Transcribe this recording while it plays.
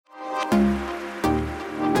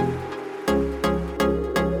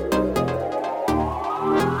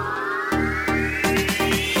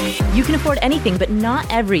anything, but not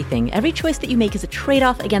everything. Every choice that you make is a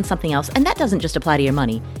trade-off against something else, and that doesn't just apply to your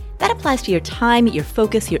money. That applies to your time, your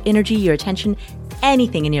focus, your energy, your attention,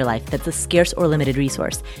 anything in your life that's a scarce or limited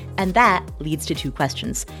resource. And that leads to two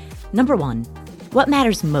questions. Number one, what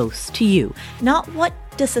matters most to you? Not what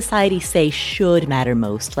does society say should matter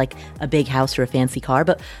most, like a big house or a fancy car,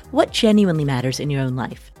 but what genuinely matters in your own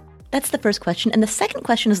life? That's the first question. And the second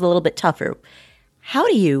question is a little bit tougher. How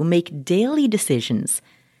do you make daily decisions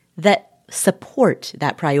that support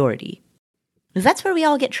that priority? Because that's where we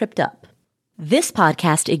all get tripped up. This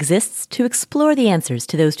podcast exists to explore the answers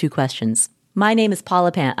to those two questions. My name is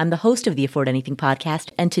Paula Pant. I'm the host of the Afford Anything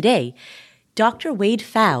podcast, and today, Dr. Wade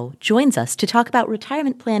Pfau joins us to talk about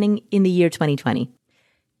retirement planning in the year 2020.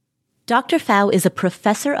 Dr. Pfau is a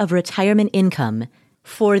professor of retirement income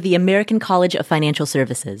for the American College of Financial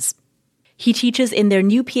Services. He teaches in their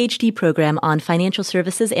new PhD program on financial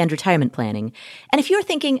services and retirement planning. And if you're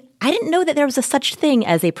thinking, I didn't know that there was a such thing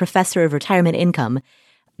as a professor of retirement income,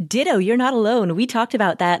 ditto, you're not alone. We talked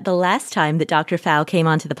about that the last time that Dr. Pfau came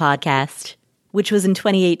onto the podcast, which was in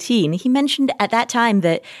 2018. He mentioned at that time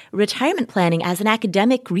that retirement planning as an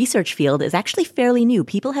academic research field is actually fairly new.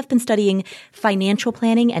 People have been studying financial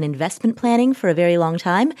planning and investment planning for a very long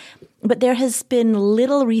time, but there has been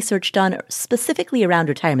little research done specifically around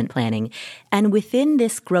retirement planning. And within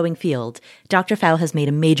this growing field, Dr. Pfau has made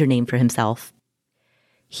a major name for himself.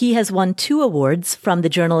 He has won 2 awards from the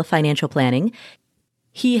Journal of Financial Planning.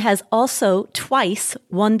 He has also twice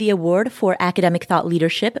won the award for academic thought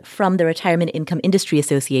leadership from the Retirement Income Industry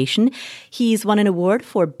Association. He's won an award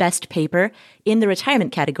for best paper in the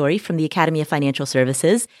retirement category from the Academy of Financial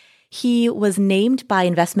Services. He was named by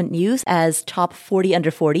Investment News as top 40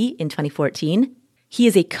 under 40 in 2014. He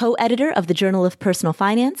is a co-editor of the Journal of Personal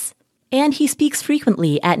Finance, and he speaks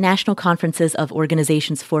frequently at national conferences of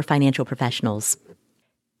organizations for financial professionals.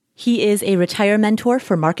 He is a retire mentor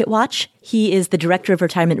for MarketWatch. He is the director of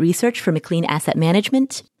retirement research for McLean Asset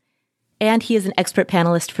Management, and he is an expert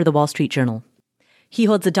panelist for the Wall Street Journal. He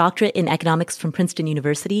holds a doctorate in economics from Princeton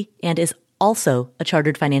University and is also a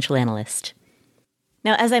chartered financial analyst.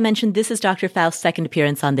 Now, as I mentioned, this is Dr. Pfau's second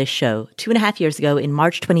appearance on this show. 2.5 years ago, in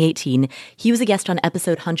March 2018, he was a guest on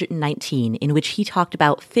episode 119, in which he talked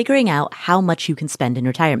about figuring out how much you can spend in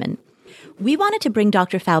retirement. We wanted to bring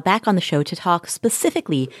Dr. Pfau back on the show to talk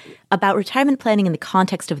specifically about retirement planning in the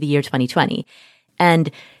context of the year 2020. And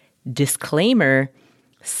disclaimer,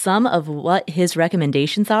 some of what his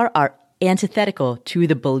recommendations are antithetical to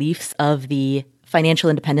the beliefs of the Financial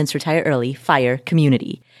Independence Retire Early, FIRE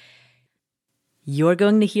community. You're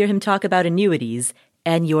going to hear him talk about annuities,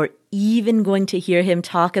 and you're even going to hear him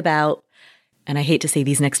talk about, and I hate to say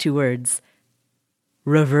these next 2 words,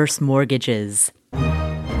 reverse mortgages.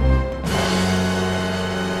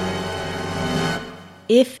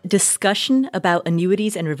 If discussion about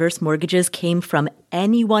annuities and reverse mortgages came from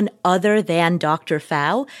anyone other than Dr.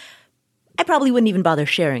 Pfau, I probably wouldn't even bother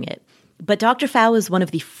sharing it. But Dr. Pfau is one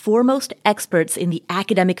of the foremost experts in the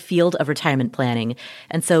academic field of retirement planning,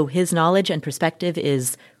 and so his knowledge and perspective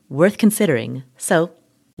is worth considering. So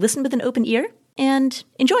listen with an open ear and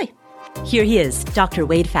enjoy. Here he is, Dr.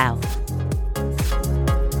 Wade Pfau.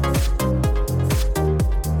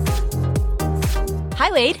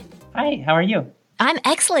 Hi, Wade. Hi, how are you? I'm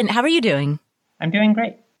excellent. How are you doing? I'm doing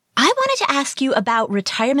great. I wanted to ask you about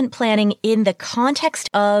retirement planning in the context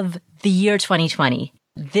of the year 2020.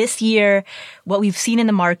 This year, what we've seen in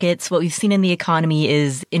the markets, what we've seen in the economy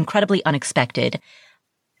is incredibly unexpected.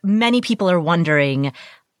 Many people are wondering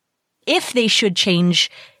if they should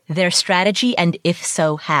change their strategy, and if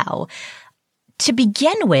so, how. To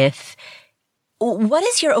begin with, what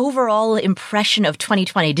is your overall impression of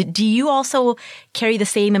 2020? Do you also carry the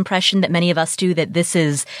same impression that many of us do, that this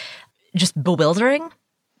is just bewildering?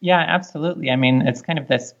 Yeah, absolutely. I mean, it's kind of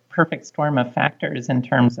this perfect storm of factors in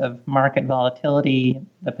terms of market volatility,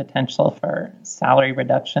 the potential for salary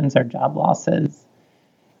reductions or job losses.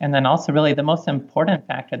 And then also really the most important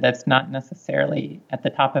factor that's not necessarily at the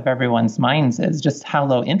top of everyone's minds is just how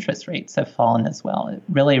low interest rates have fallen as well. It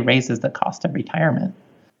really raises the cost of retirement.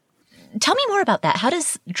 Tell me more about that. How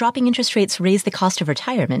does dropping interest rates raise the cost of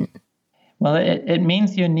retirement? Well, it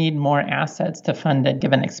means you need more assets to fund a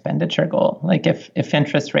given expenditure goal. Like if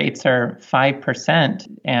interest rates are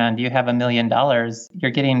 5% and you have $1 million, you're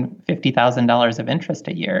getting $50,000 of interest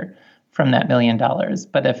a year from that $1 million.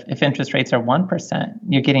 But if interest rates are 1%,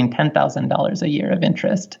 you're getting $10,000 a year of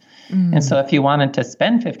interest. And so if you wanted to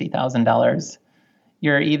spend $50,000,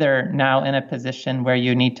 you're either now in a position where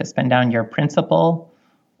you need to spend down your principal,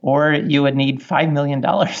 or you would need $5 million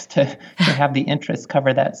to have the interest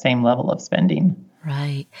cover that same level of spending.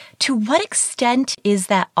 Right. To what extent is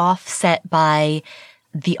that offset by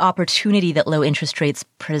the opportunity that low interest rates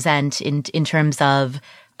present in terms of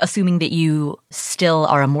assuming that you still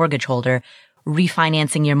are a mortgage holder,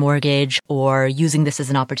 refinancing your mortgage or using this as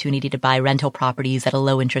an opportunity to buy rental properties at a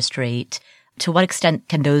low interest rate? To what extent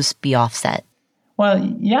can those be offset?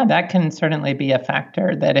 Well, yeah, that can certainly be a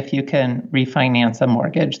factor, that if you can refinance a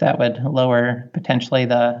mortgage, that would lower potentially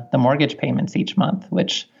the mortgage payments each month,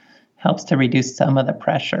 which helps to reduce some of the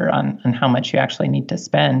pressure on how much you actually need to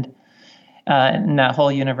spend. In that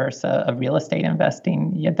whole universe of real estate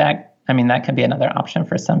investing, that could be another option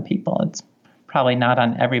for some people. It's probably not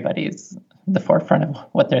on the forefront of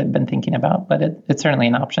what they've been thinking about, but it's certainly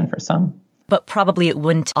an option for some. But probably it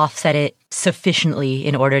wouldn't offset it sufficiently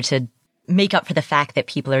in order to make up for the fact that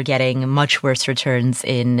people are getting much worse returns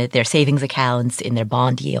in their savings accounts, in their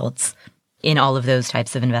bond yields, in all of those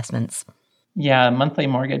types of investments. Yeah, monthly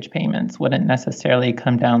mortgage payments wouldn't necessarily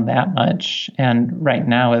come down that much. And right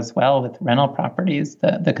now as well with rental properties,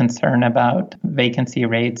 the concern about vacancy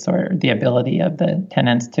rates or the ability of the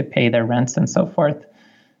tenants to pay their rents and so forth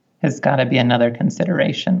has got to be another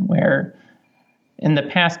consideration, where in the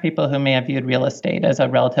past, people who may have viewed real estate as a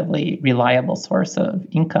relatively reliable source of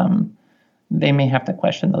income, they may have to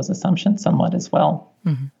question those assumptions somewhat as well.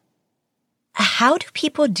 Mm-hmm. How do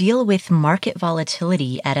people deal with market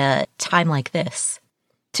volatility at a time like this?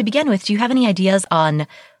 To begin with, do you have any ideas on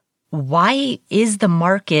why is the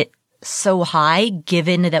market so high,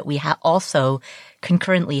 given that we also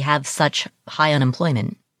concurrently have such high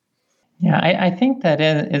unemployment? Yeah, I think that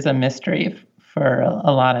is a mystery for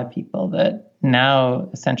a lot of people, that now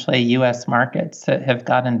essentially U.S. markets have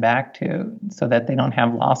gotten back to so that they don't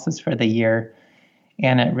have losses for the year.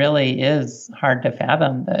 And it really is hard to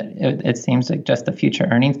fathom that it seems like just the future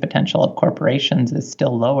earnings potential of corporations is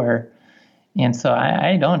still lower. And so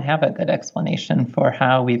I don't have a good explanation for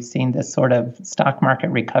how we've seen this sort of stock market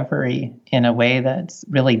recovery in a way that's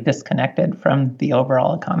really disconnected from the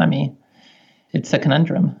overall economy. It's a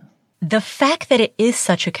conundrum. The fact that it is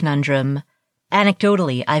such a conundrum,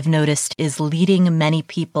 anecdotally, I've noticed, is leading many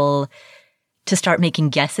people to start making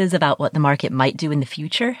guesses about what the market might do in the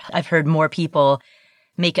future. I've heard more people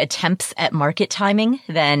make attempts at market timing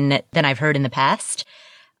than I've heard in the past.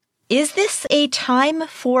 Is this a time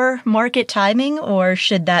for market timing, or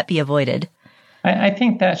should that be avoided? I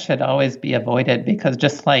think that should always be avoided, because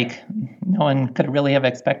just like no one could really have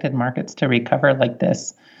expected markets to recover like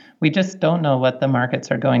this, we just don't know what the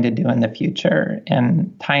markets are going to do in the future.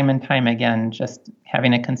 And time again, just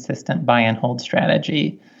having a consistent buy and hold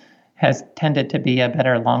strategy has tended to be a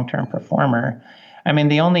better long-term performer. I mean,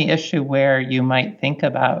 the only issue where you might think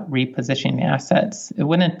about repositioning assets, it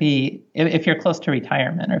wouldn't be, if you're close to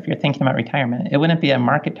retirement or if you're thinking about retirement, it wouldn't be a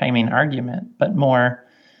market timing argument, but more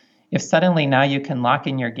if suddenly now you can lock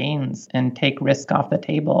in your gains and take risk off the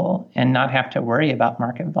table and not have to worry about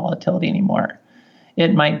market volatility anymore.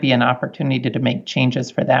 It might be an opportunity to make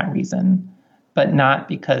changes for that reason, but not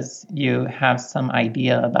because you have some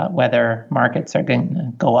idea about whether markets are going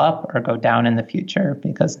to go up or go down in the future,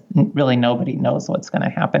 because really nobody knows what's going to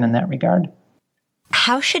happen in that regard.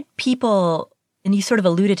 How should people, and you sort of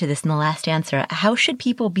alluded to this in the last answer, how should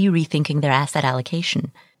people be rethinking their asset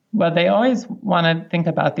allocation? Well, they always want to think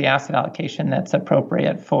about the asset allocation that's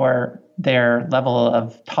appropriate for their level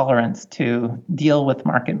of tolerance to deal with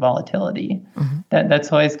market volatility. Mm-hmm.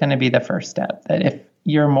 That's always going to be the first step, that if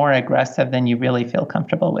you're more aggressive than you really feel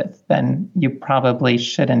comfortable with, then you probably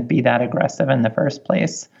shouldn't be that aggressive in the first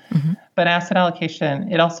place. Mm-hmm. But asset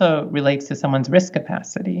allocation, it also relates to someone's risk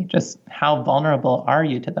capacity. Just how vulnerable are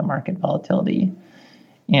you to the market volatility?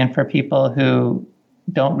 And for people who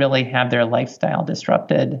don't really have their lifestyle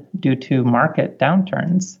disrupted due to market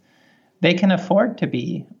downturns, they can afford to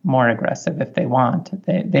be more aggressive if they want.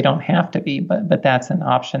 They don't have to be, but that's an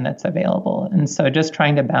option that's available. And so just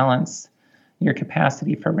trying to balance your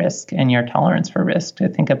capacity for risk and your tolerance for risk to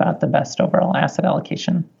think about the best overall asset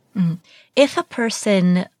allocation. Mm-hmm. If a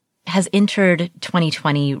person has entered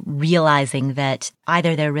 2020 realizing that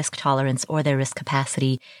either their risk tolerance or their risk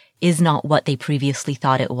capacity is not what they previously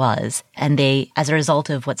thought it was, and they, as a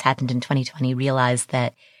result of what's happened in 2020, realize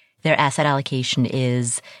that their asset allocation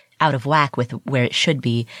is out of whack with where it should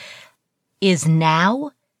be, is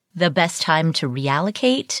now the best time to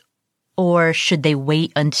reallocate, or should they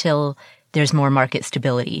wait until there's more market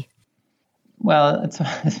stability? Well, it's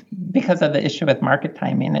because of the issue with market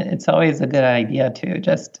timing, it's always a good idea to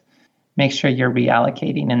just make sure you're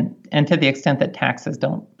reallocating, and to the extent that taxes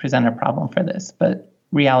don't present a problem for this, but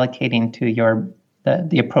reallocating to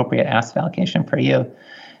the appropriate asset allocation for you.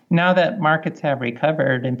 Now that markets have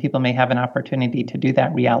recovered and people may have an opportunity to do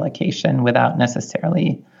that reallocation without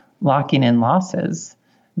necessarily locking in losses,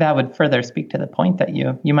 that would further speak to the point that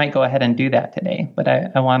you might go ahead and do that today. But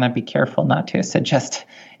I want to be careful not to suggest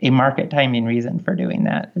a market timing reason for doing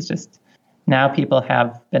that. It's just now people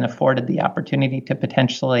have been afforded the opportunity to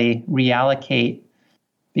potentially reallocate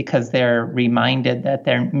because they're reminded that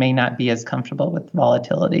they may not be as comfortable with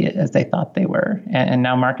volatility as they thought they were. And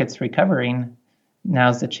now markets recovering,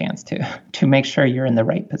 now's the chance to make sure you're in the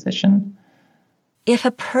right position. If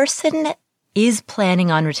a person is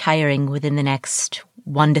planning on retiring within the next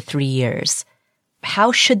 1 to 3 years,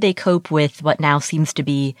 how should they cope with what now seems to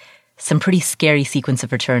be some pretty scary sequence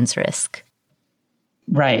of returns risk?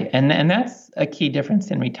 Right. And that's a key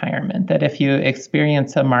difference in retirement, that if you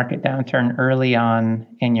experience a market downturn early on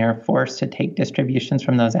and you're forced to take distributions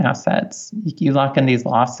from those assets, you lock in these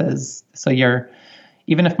losses. So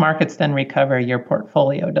even if markets then recover, your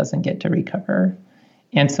portfolio doesn't get to recover.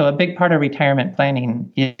 And so a big part of retirement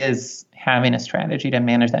planning is having a strategy to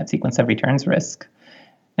manage that sequence of returns risk.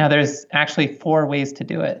 Now, there's actually 4 ways to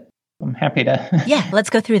do it. I'm happy to. Yeah, let's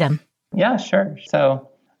go through them. Yeah, sure. So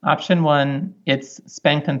option 1, it's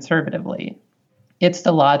spend conservatively. It's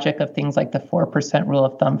the logic of things like the 4% rule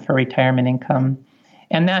of thumb for retirement income.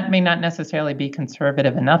 And that may not necessarily be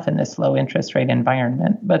conservative enough in this low interest rate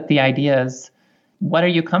environment. But the idea is, what are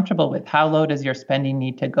you comfortable with? How low does your spending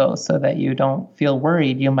need to go so that you don't feel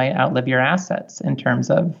worried you might outlive your assets in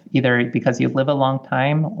terms of either because you live a long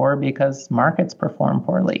time or because markets perform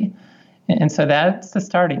poorly? And so that's the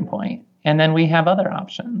starting point. And then we have other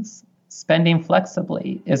options. Spending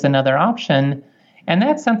flexibly is another option. And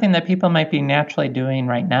that's something that people might be naturally doing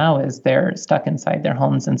right now as they're stuck inside their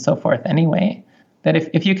homes and so forth anyway. That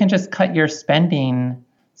if you can just cut your spending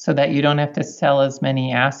so that you don't have to sell as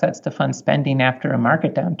many assets to fund spending after a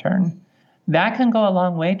market downturn, that can go a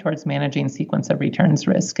long way towards managing sequence of returns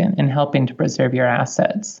risk and helping to preserve your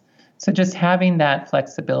assets. So just having that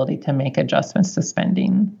flexibility to make adjustments to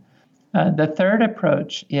spending. The third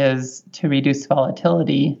approach is to reduce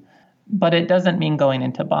volatility, but it doesn't mean going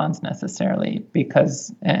into bonds necessarily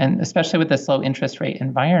because, and especially with this low interest rate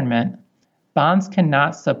environment, bonds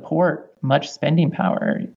cannot support much spending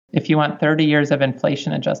power. If you want 30 years of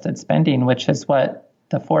inflation-adjusted spending, which is what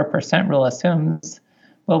the 4% rule assumes,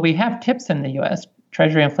 well, we have TIPS in the U.S.,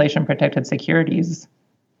 Treasury Inflation-Protected Securities.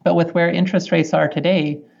 But with where interest rates are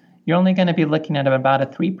today, you're only going to be looking at about a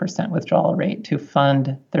 3% withdrawal rate to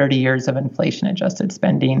fund 30 years of inflation-adjusted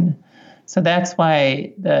spending. So that's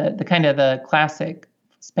why the kind of the classic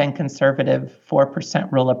spend conservative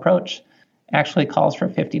 4% rule approach actually calls for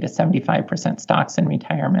 50 to 75% stocks in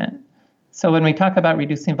retirement. So when we talk about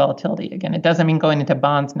reducing volatility, again, it doesn't mean going into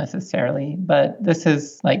bonds necessarily, but this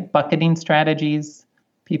is like bucketing strategies,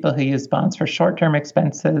 people who use bonds for short-term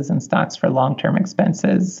expenses and stocks for long-term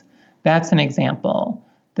expenses. That's an example.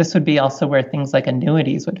 This would be also where things like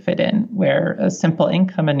annuities would fit in, where a simple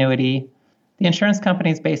income annuity, the insurance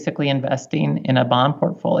company is basically investing in a bond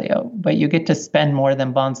portfolio, but you get to spend more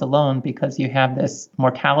than bonds alone because you have this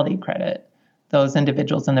mortality credit. Those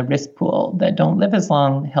individuals in the risk pool that don't live as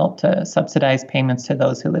long help to subsidize payments to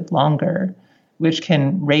those who live longer, which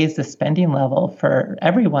can raise the spending level for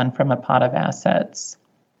everyone from a pot of assets.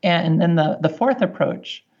 And then the fourth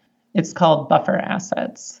approach, it's called buffer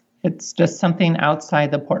assets. It's just something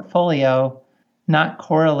outside the portfolio, not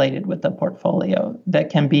correlated with the portfolio, that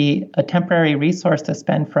can be a temporary resource to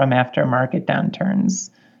spend from after market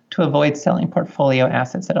downturns to avoid selling portfolio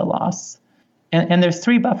assets at a loss. And there's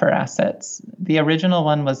 3 buffer assets. The original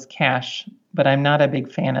one was cash, but I'm not a big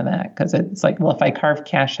fan of that because it's like, well, if I carve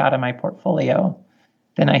cash out of my portfolio,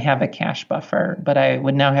 then I have a cash buffer, but I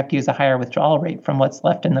would now have to use a higher withdrawal rate from what's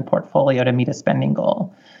left in the portfolio to meet a spending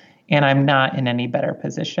goal. And I'm not in any better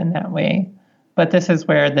position that way. But this is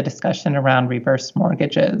where the discussion around reverse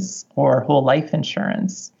mortgages or whole life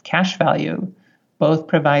insurance, cash value, both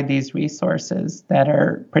provide these resources that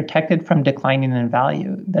are protected from declining in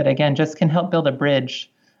value that, again, just can help build a bridge,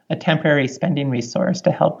 a temporary spending resource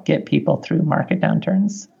to help get people through market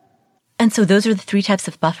downturns. And so those are the 3 types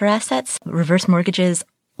of buffer assets: reverse mortgages,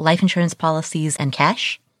 life insurance policies, and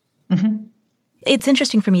cash? Mm-hmm. It's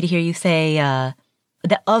interesting for me to hear you say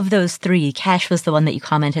that of those 3, cash was the one that you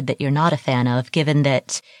commented that you're not a fan of, given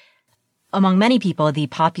that among many people, the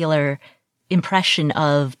popular impression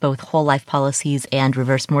of both whole life policies and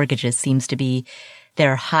reverse mortgages seems to be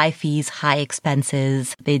they're high fees, high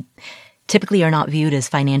expenses. They typically are not viewed as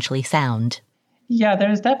financially sound. Yeah,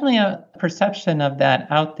 there's definitely a perception of that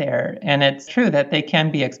out there. And it's true that they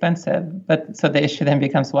can be expensive. But so the issue then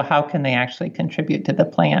becomes, well, how can they actually contribute to the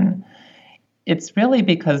plan? It's really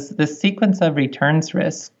because the sequence of returns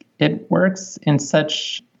risk it works in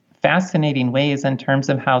such fascinating ways in terms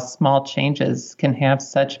of how small changes can have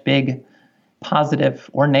such big positive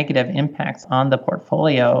or negative impacts on the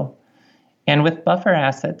portfolio. And with buffer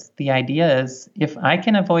assets, the idea is if I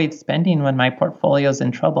can avoid spending when my portfolio is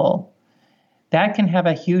in trouble, that can have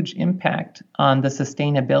a huge impact on the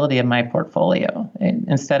sustainability of my portfolio.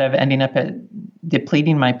 Instead of ending up at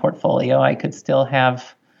depleting my portfolio, I could still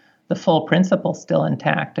have the full principal still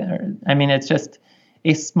intact. I mean, it's just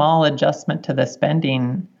a small adjustment to the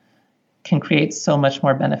spending can create so much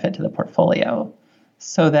more benefit to the portfolio.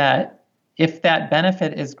 So that if that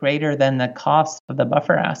benefit is greater than the cost of the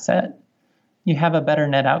buffer asset, you have a better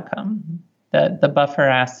net outcome. The buffer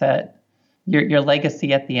asset, your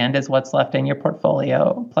legacy at the end is what's left in your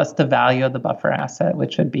portfolio, plus the value of the buffer asset,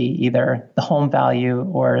 which would be either the home value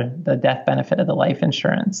or the death benefit of the life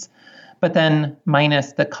insurance. But then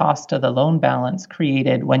minus the cost of the loan balance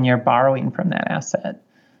created when you're borrowing from that asset.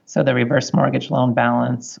 So the reverse mortgage loan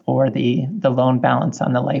balance or the loan balance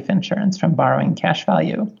on the life insurance from borrowing cash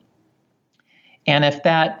value. And if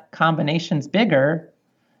that combination's bigger,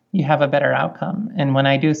 you have a better outcome. And when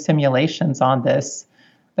I do simulations on this,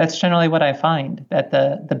 that's generally what I find, that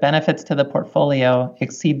the benefits to the portfolio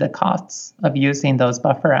exceed the costs of using those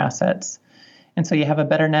buffer assets. And so you have a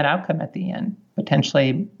better net outcome at the end,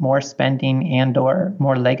 potentially more spending and or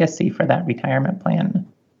more legacy for that retirement plan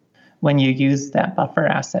when you use that buffer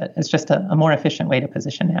asset. It's just a more efficient way to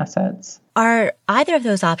position assets. Are either of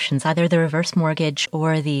those options, either the reverse mortgage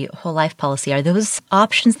or the whole life policy, are those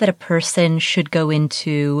options that a person should go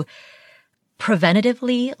into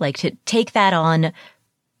preventatively, like to take that on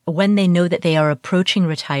when they know that they are approaching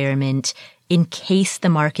retirement in case the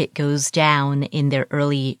market goes down in their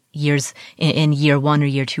early years, in year one or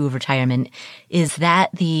year two of retirement? Is that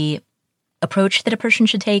the approach that a person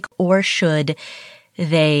should take, or should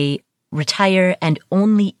they retire and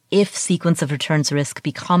only if sequence of returns risk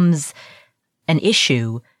becomes an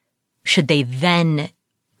issue, should they then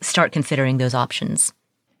start considering those options?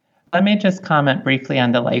 Let me just comment briefly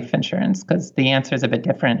on the life insurance because the answer is a bit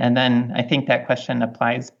different. And then I think that question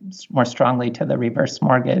applies more strongly to the reverse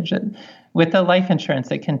mortgage. With the life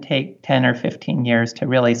insurance, it can take 10 or 15 years to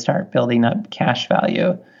really start building up cash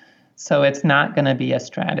value. So it's not going to be a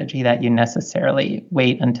strategy that you necessarily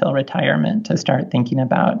wait until retirement to start thinking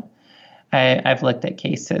about. I've looked at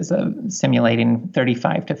cases of simulating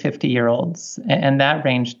 35 to 50-year-olds, and that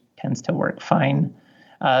range tends to work fine.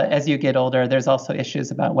 As you get older, there's also issues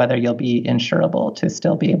about whether you'll be insurable to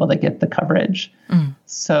still be able to get the coverage.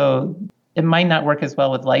 So it might not work as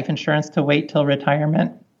well with life insurance to wait till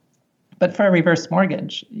retirement. But for a reverse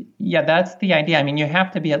mortgage, yeah, that's the idea. I mean, you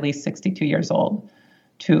have to be at least 62 years old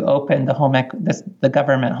to open the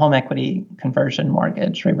government home equity conversion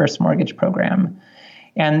mortgage, reverse mortgage program.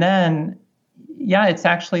 And then, yeah, it's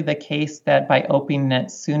actually the case that by opening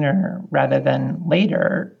it sooner rather than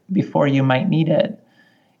later, before you might need it,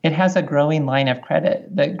 it has a growing line of credit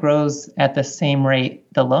that grows at the same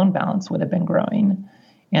rate the loan balance would have been growing.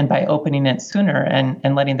 And by opening it sooner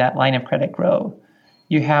and letting that line of credit grow,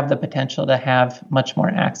 you have the potential to have much more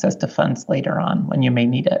access to funds later on when you may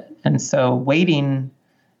need it. And so waiting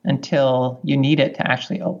until you need it to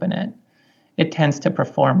actually open it, it tends to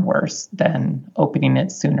perform worse than opening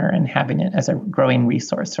it sooner and having it as a growing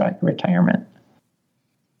resource for retirement.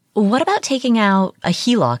 What about taking out a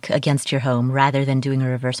HELOC against your home rather than doing a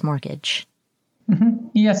reverse mortgage?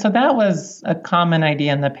 Yeah, so that was a common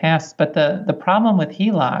idea in the past, but the problem with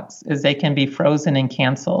HELOCs is they can be frozen and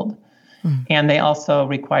canceled, and they also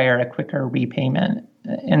require a quicker repayment.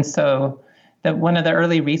 And so one of the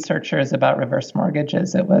early researchers about reverse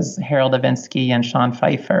mortgages, it was Harold Avinsky and Sean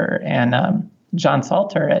Pfeiffer and John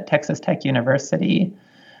Salter at Texas Tech University.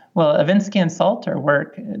 Well, Avinsky and Salter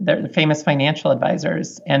they're the famous financial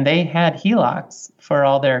advisors, and they had HELOCs for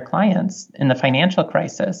all their clients in the financial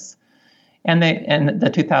crisis, and the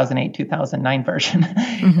 2008-2009 version.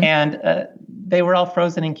 And they were all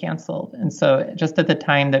frozen and canceled. And so just at the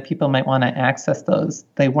time that people might want to access those,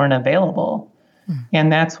 they weren't available.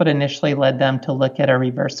 And that's what initially led them to look at a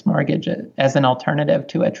reverse mortgage as an alternative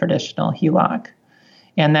to a traditional HELOC.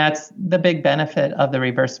 And that's the big benefit of the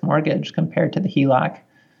reverse mortgage compared to the HELOC.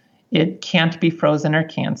 It can't be frozen or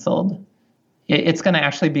canceled. It's going to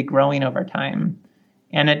actually be growing over time.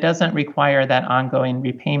 And it doesn't require that ongoing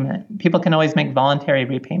repayment. People can always make voluntary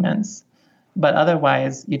repayments, but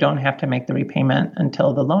otherwise you don't have to make the repayment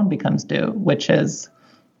until the loan becomes due, which is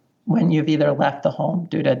when you've either left the home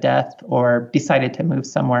due to death or decided to move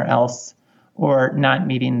somewhere else or not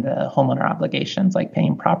meeting the homeowner obligations like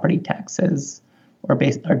paying property taxes or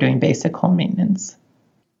doing basic home maintenance.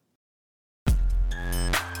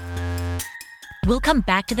 We'll come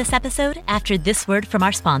back to this episode after this word from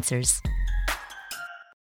our sponsors.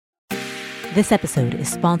 This episode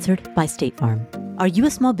is sponsored by State Farm. Are you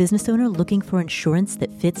a small business owner looking for insurance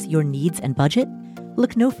that fits your needs and budget?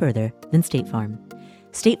 Look no further than State Farm.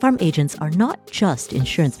 State Farm agents are not just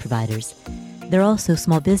insurance providers. They're also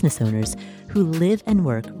small business owners who live and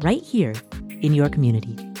work right here in your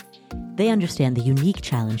community. They understand the unique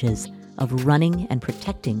challenges of running and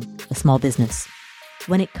protecting a small business.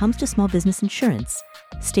 When it comes to small business insurance,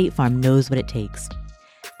 State Farm knows what it takes.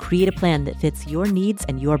 Create a plan that fits your needs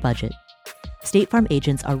and your budget. State Farm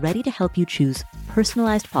agents are ready to help you choose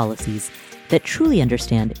personalized policies that truly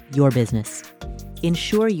understand your business.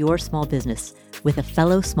 Insure your small business with a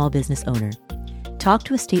fellow small business owner. Talk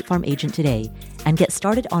to a State Farm agent today and get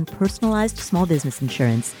started on personalized small business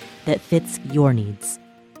insurance that fits your needs.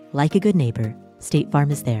 Like a good neighbor, State Farm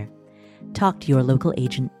is there. Talk to your local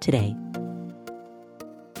agent today.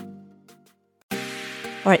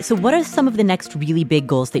 All right, so what are some of the next really big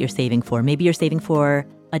goals that you're saving for? Maybe you're saving for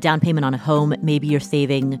a down payment on a home. Maybe you're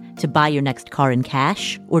saving to buy your next car in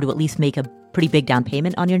cash or to at least make a pretty big down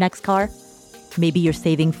payment on your next car. Maybe you're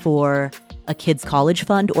saving for a kid's college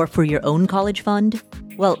fund or for your own college fund.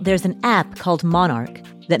 Well, there's an app called Monarch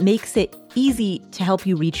that makes it easy to help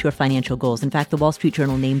you reach your financial goals. In fact, the Wall Street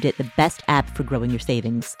Journal named it the best app for growing your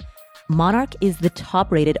savings. Monarch is the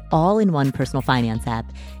top-rated all-in-one personal finance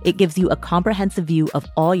app. It gives you a comprehensive view of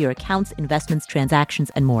all your accounts, investments, transactions,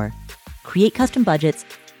 and more. Create custom budgets,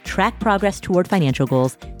 track progress toward financial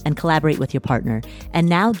goals, and collaborate with your partner. And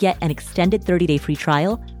now get an extended 30-day free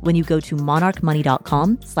trial when you go to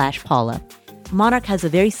monarchmoney.com/Paula. Monarch has a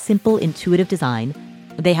very simple, intuitive design.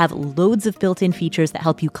 They have loads of built-in features that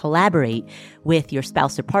help you collaborate with your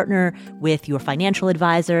spouse or partner, with your financial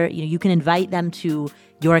advisor. You can invite them to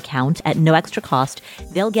your account at no extra cost.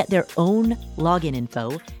 They'll get their own login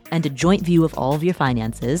info and a joint view of all of your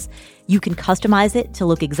finances. You can customize it to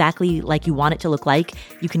look exactly like you want it to look like.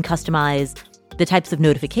 You can customize the types of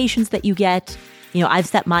notifications that you get. I've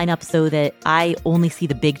set mine up so that I only see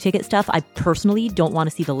the big ticket stuff. I personally don't want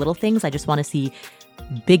to see the little things. I just want to see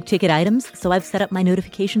big ticket items. So I've set up my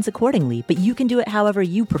notifications accordingly, but you can do it however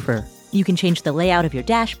you prefer. You can change the layout of your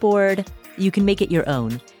dashboard. You can make it your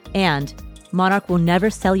own. And Monarch will never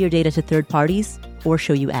sell your data to third parties or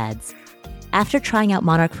show you ads. After trying out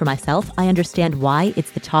Monarch for myself, I understand why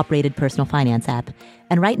it's the top-rated personal finance app.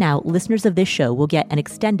 And right now, listeners of this show will get an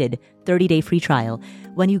extended 30-day free trial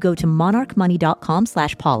when you go to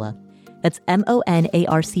monarchmoney.com/Paula. That's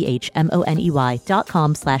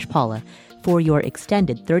monarchmoney.com/Paula for your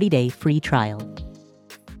extended 30-day free trial.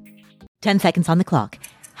 10 seconds on the clock.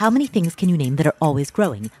 How many things can you name that are always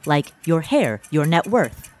growing? Like your hair, your net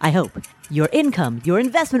worth, I hope. Your income, your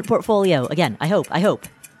investment portfolio. Again, I hope.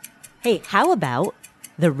 Hey, how about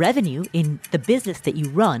the revenue in the business that you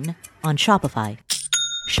run on Shopify?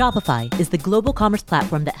 Shopify is the global commerce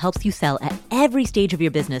platform that helps you sell at every stage of your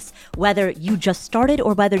business, whether you just started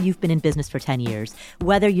or whether you've been in business for 10 years,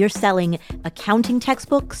 whether you're selling accounting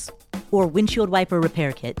textbooks or windshield wiper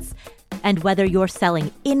repair kits, and whether you're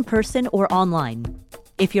selling in person or online.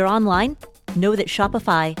 If you're online, know that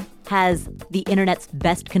Shopify has the internet's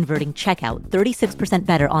best converting checkout, 36%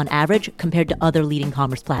 better on average compared to other leading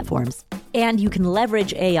commerce platforms. And you can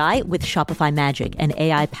leverage AI with Shopify Magic, an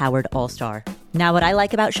AI-powered all-star. Now, what I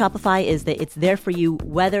like about Shopify is that it's there for you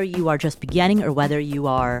whether you are just beginning or whether you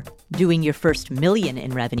are doing your first million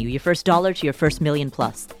in revenue, your first dollar to your first million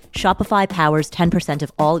plus. Shopify powers 10%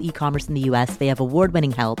 of all e-commerce in the US. They have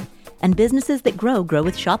award-winning help. And businesses that grow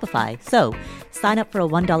with Shopify. So sign up for a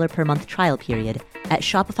 $1 per month trial period at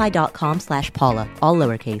shopify.com/Paula, all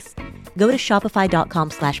lowercase. Go to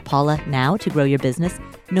shopify.com/Paula now to grow your business,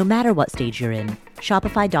 no matter what stage you're in.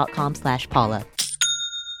 Shopify.com/Paula.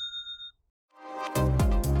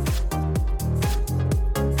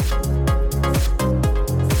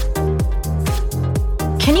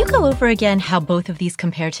 Can you go over again how both of these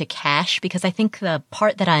compare to cash? Because I think the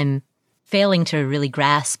part that I'm failing to really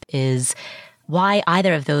grasp is why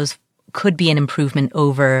either of those could be an improvement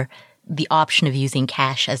over the option of using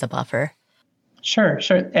cash as a buffer. Sure.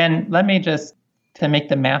 And let me just, to make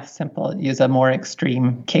the math simple, use a more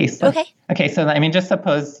extreme case. Okay. So just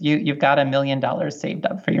suppose you've got $1 million saved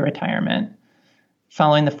up for your retirement,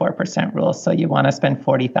 following the 4% rule. So you want to spend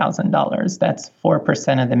 $40,000. That's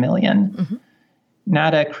 4% of the million. Mm-hmm. Now,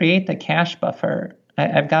 to create the cash buffer,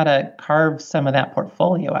 I've got to carve some of that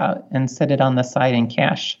portfolio out and set it on the side in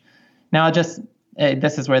cash. Now, this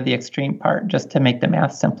is where the extreme part, just to make the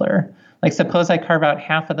math simpler. Like, suppose I carve out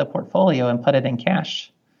half of the portfolio and put it in cash.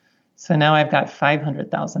 So now I've got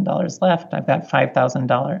 $500,000 left. I've got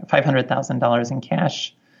 $500,000 in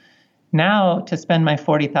cash. Now, to spend my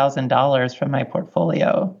 $40,000 from my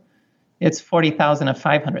portfolio, it's 40,000 of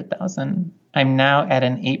 500,000. I'm now at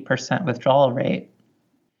an 8% withdrawal rate.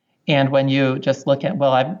 And when you just look at,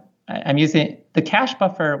 well, I'm using the cash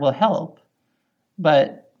buffer will help,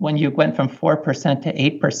 but when you went from 4%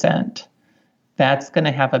 to 8%, that's going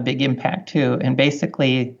to have a big impact too. And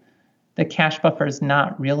basically, the cash buffer is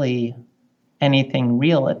not really anything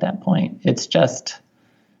real at that point. It's just,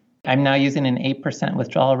 I'm now using an 8%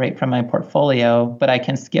 withdrawal rate from my portfolio, but I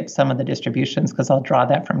can skip some of the distributions because I'll draw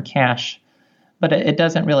that from cash. But it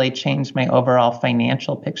doesn't really change my overall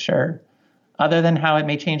financial picture other than how it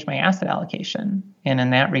may change my asset allocation. And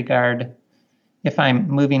in that regard, if I'm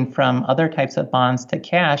moving from other types of bonds to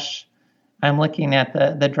cash, I'm looking at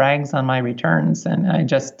the drags on my returns, and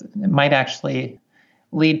it might actually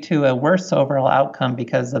lead to a worse overall outcome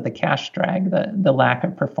because of the cash drag, the lack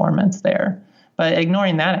of performance there. But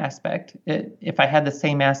ignoring that aspect, if I had the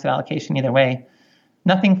same asset allocation either way,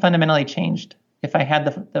 nothing fundamentally changed. If I had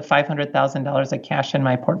the $500,000 of cash in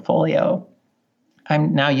my portfolio,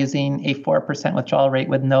 I'm now using a 4% withdrawal rate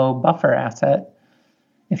with no buffer asset.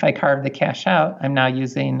 If I carve the cash out, I'm now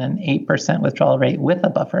using an 8% withdrawal rate with a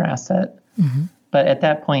buffer asset. Mm-hmm. But at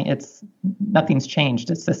that point, nothing's changed.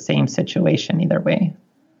 It's the same situation either way.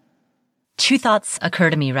 Two thoughts occur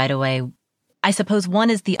to me right away. I suppose one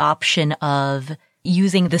is the option of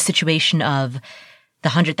using the situation of the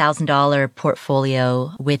 $100,000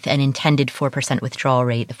 portfolio with an intended 4% withdrawal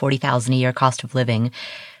rate, the $40,000 a year cost of living.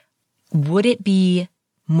 Would it be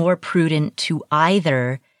more prudent to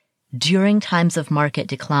either, during times of market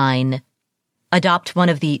decline, adopt one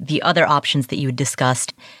of the other options that you had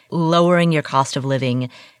discussed, lowering your cost of living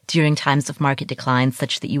during times of market decline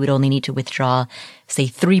such that you would only need to withdraw, say,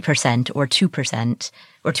 3% or 2%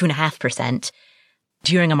 or 2.5%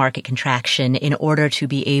 during a market contraction in order to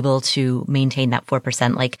be able to maintain that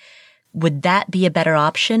 4%? Like, would that be a better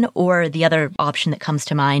option? Or the other option that comes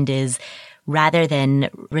to mind is, rather than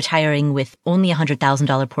retiring with only a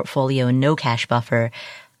 $100,000 portfolio and no cash buffer,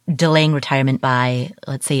 delaying retirement by,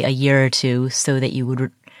 let's say, a year or two so that you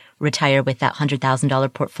would retire with that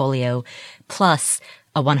 $100,000 portfolio plus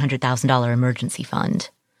a $100,000 emergency fund?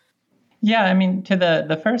 Yeah, I mean, to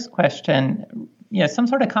the first question, yeah, some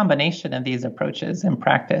sort of combination of these approaches in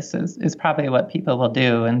practice is probably what people will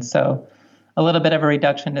do. And so a little bit of a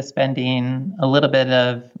reduction to spending, a little bit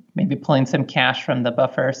of maybe pulling some cash from the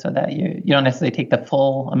buffer so that you don't necessarily take the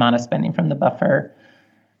full amount of spending from the buffer,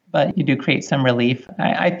 but you do create some relief.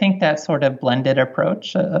 I think that sort of blended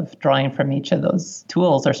approach of drawing from each of those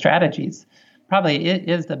tools or strategies probably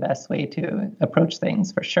is the best way to approach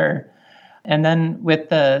things for sure. And then with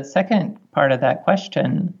the second part of that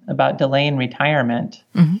question about delaying retirement,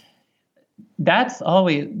 mm-hmm. That's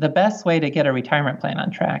always the best way to get a retirement plan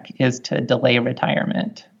on track is to delay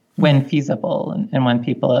retirement when feasible and when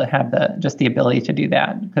people have the ability to do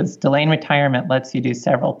that. Because delaying retirement lets you do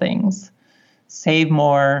several things: save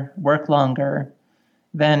more, work longer,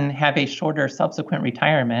 then have a shorter subsequent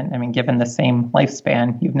retirement. I mean, given the same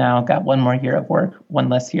lifespan, you've now got one more year of work, one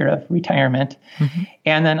less year of retirement. Mm-hmm.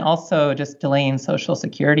 And then also just delaying Social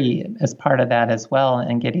Security as part of that as well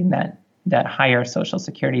and getting that higher Social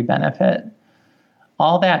Security benefit.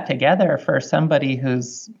 All that together for somebody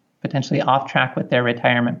who's potentially off track with their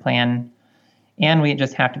retirement plan. And we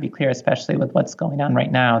just have to be clear, especially with what's going on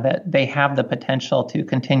right now, that they have the potential to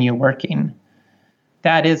continue working.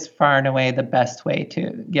 That is far and away the best way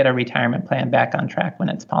to get a retirement plan back on track when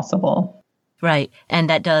it's possible. Right. And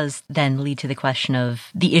that does then lead to the question of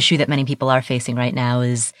the issue that many people are facing right now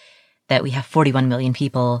is that we have 41 million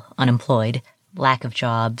people unemployed, lack of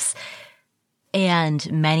jobs,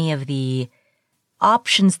 and many of the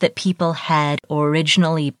options that people had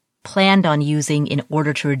originally planned on using in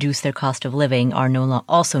order to reduce their cost of living are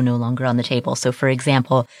also no longer on the table. So, for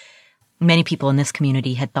example, many people in this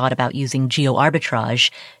community had thought about using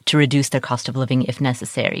geo-arbitrage to reduce their cost of living if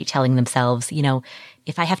necessary, telling themselves,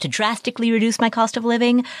 if I have to drastically reduce my cost of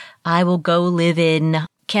living, I will go live in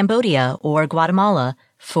Cambodia or Guatemala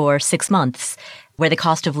for 6 months, where the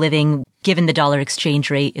cost of living, given the dollar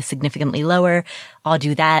exchange rate, is significantly lower. I'll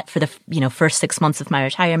do that for the first 6 months of my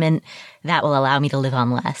retirement. That will allow me to live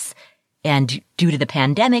on less. And due to the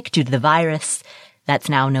pandemic, due to the virus, that's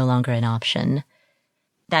now no longer an option.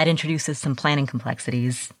 That introduces some planning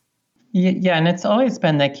complexities. Yeah, and it's always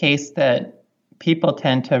been the case that people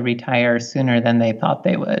tend to retire sooner than they thought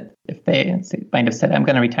they would. If they might have said, I'm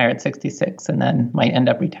going to retire at 66 and then might end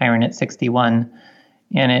up retiring at 61.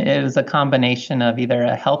 And it was a combination of either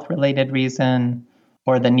a health-related reason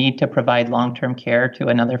or the need to provide long-term care to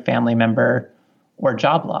another family member or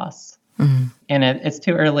job loss. Mm-hmm. And it's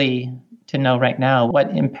too early to know right now what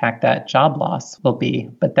impact that job loss will be,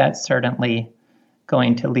 but that's certainly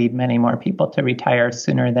going to lead many more people to retire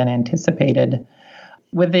sooner than anticipated.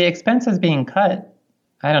 With the expenses being cut,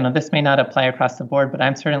 I don't know, this may not apply across the board, but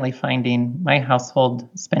I'm certainly finding my household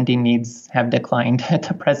spending needs have declined at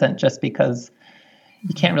the present just because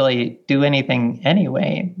you can't really do anything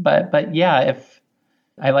anyway. But yeah, if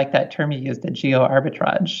I like that term you used, the geo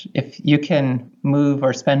arbitrage. If you can move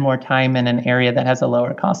or spend more time in an area that has a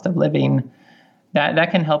lower cost of living,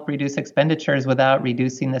 that can help reduce expenditures without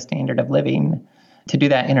reducing the standard of living. To do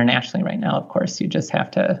that internationally right now, of course, you just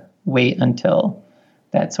have to wait until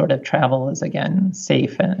that sort of travel is again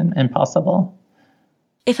safe and possible.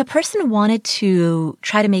 If a person wanted to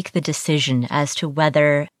try to make the decision as to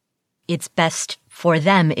whether it's best for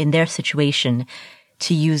them in their situation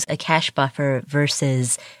to use a cash buffer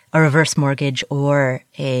versus a reverse mortgage or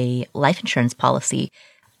a life insurance policy,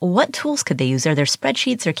 what tools could they use? Are there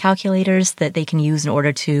spreadsheets or calculators that they can use in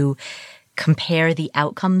order to compare the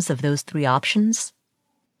outcomes of those three options?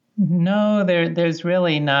 No, there's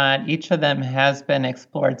really not. Each of them has been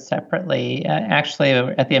explored separately. Actually,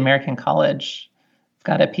 at the American College, I've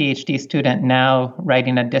got a PhD student now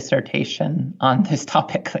writing a dissertation on this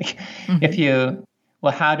topic.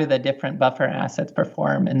 How do the different buffer assets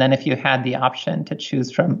perform? And then if you had the option to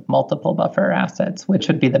choose from multiple buffer assets, which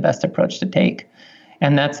would be the best approach to take?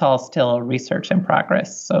 And that's all still research in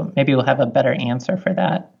progress. So maybe we'll have a better answer for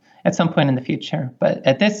that at some point in the future. But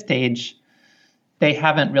at this stage, they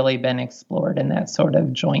haven't really been explored in that sort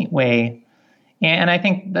of joint way. And I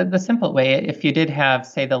think the simple way, if you did have,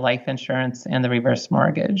 say, the life insurance and the reverse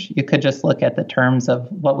mortgage, you could just look at the terms of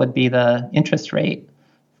what would be the interest rate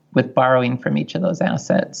with borrowing from each of those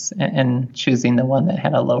assets and choosing the one that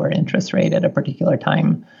had a lower interest rate at a particular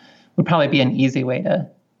time would probably be an easy way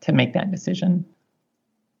to make that decision.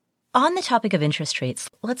 On the topic of interest rates,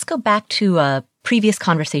 let's go back to a previous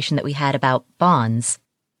conversation that we had about bonds.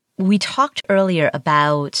 We talked earlier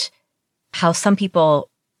about how some people,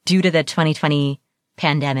 due to the 2020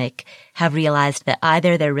 pandemic, have realized that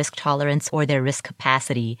either their risk tolerance or their risk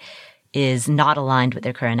capacity is not aligned with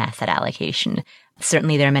their current asset allocation.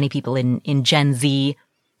 Certainly there are many people in Gen Z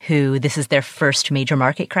who this is their first major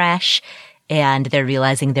market crash, and they're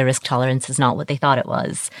realizing their risk tolerance is not what they thought it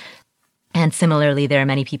was. And similarly, there are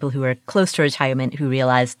many people who are close to retirement who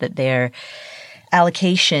realize that their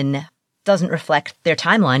allocation doesn't reflect their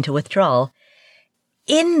timeline to withdrawal.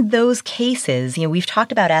 In those cases, we've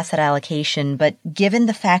talked about asset allocation, but given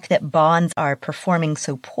the fact that bonds are performing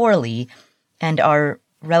so poorly and are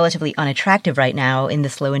relatively unattractive right now in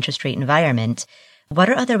this low interest rate environment, what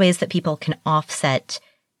are other ways that people can offset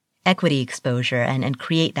equity exposure and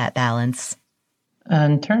create that balance?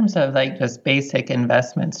 In terms of just basic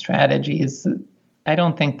investment strategies, I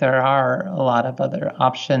don't think there are a lot of other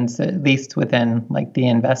options, at least within the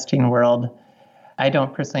investing world. I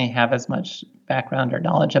don't personally have as much background or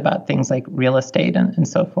knowledge about things like real estate and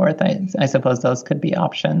so forth. I suppose those could be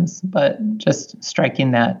options, but just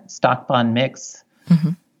striking that stock bond mix,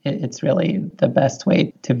 it's really the best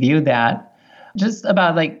way to view that. Just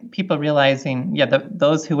about people realizing,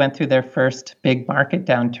 those who went through their first big market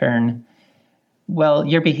downturn, well,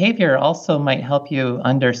 your behavior also might help you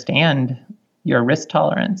understand your risk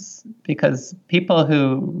tolerance, because people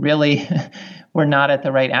who really were not at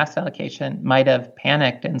the right asset allocation might have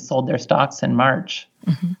panicked and sold their stocks in March.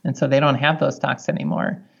 And so they don't have those stocks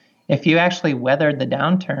anymore. If you actually weathered the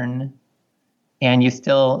downturn and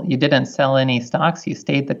you didn't sell any stocks, you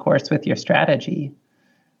stayed the course with your strategy,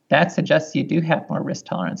 that suggests you do have more risk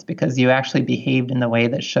tolerance because you actually behaved in the way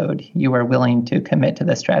that showed you were willing to commit to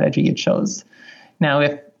the strategy you chose. Now,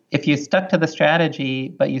 if you stuck to the strategy,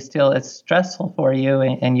 but it's stressful for you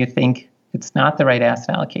and you think it's not the right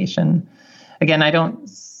asset allocation, again, I don't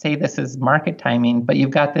say this is market timing, but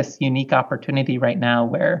you've got this unique opportunity right now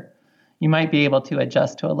where you might be able to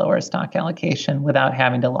adjust to a lower stock allocation without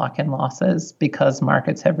having to lock in losses because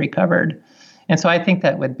markets have recovered. And so I think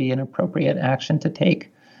that would be an appropriate action to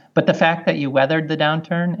take. But the fact that you weathered the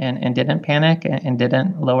downturn and didn't panic and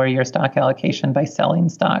didn't lower your stock allocation by selling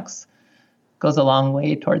stocks goes a long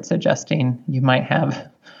way towards suggesting you might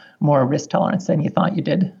have more risk tolerance than you thought you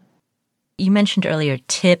did. You mentioned earlier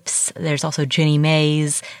tips. There's also Ginnie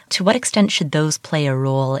Mae's. To what extent should those play a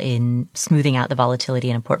role in smoothing out the volatility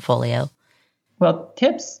in a portfolio? Well,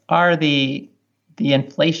 tips are the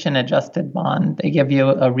inflation-adjusted bond. They give you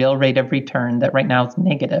a real rate of return that right now is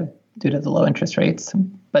negative due to the low interest rates,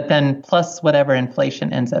 but then plus whatever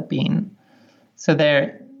inflation ends up being. So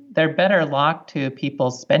they're better locked to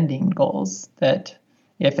people's spending goals, that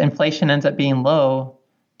if inflation ends up being low,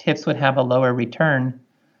 tips would have a lower return.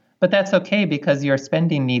 But that's okay because your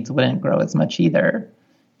spending needs wouldn't grow as much either.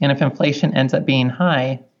 And if inflation ends up being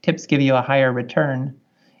high, tips give you a higher return.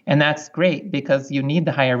 And that's great because you need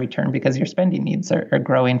the higher return because your spending needs are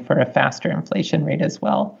growing for a faster inflation rate as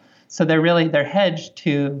well. So they're hedged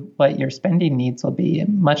to what your spending needs will be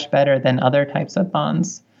much better than other types of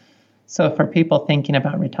bonds. So for people thinking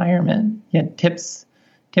about retirement, yeah, tips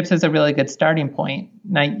is a really good starting point.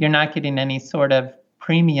 Now, you're not getting any sort of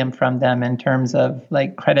premium from them in terms of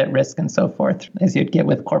like credit risk and so forth, as you'd get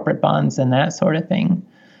with corporate bonds and that sort of thing.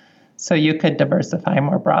 So you could diversify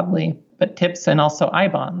more broadly. But tips and also I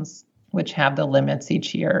bonds, which have the limits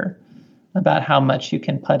each year about how much you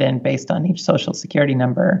can put in based on each Social Security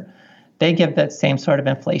number, they give that same sort of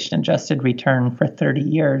inflation-adjusted return for 30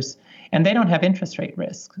 years. And they don't have interest rate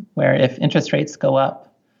risk, where if interest rates go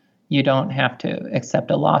up, you don't have to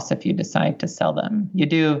accept a loss if you decide to sell them. You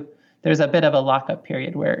do. There's a bit of a lockup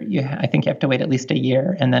period where I think you have to wait at least a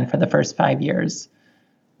year. And then for the first 5 years,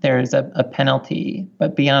 there's a penalty.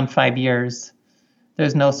 But beyond 5 years,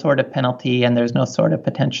 there's no sort of penalty and there's no sort of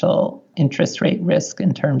potential interest rate risk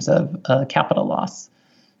in terms of capital loss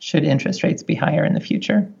should interest rates be higher in the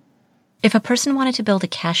future. If a person wanted to build a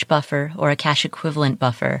cash buffer or a cash equivalent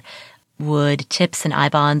buffer, would tips and I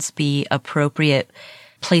bonds be appropriate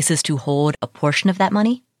places to hold a portion of that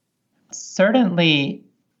money? Certainly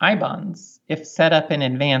I bonds, if set up in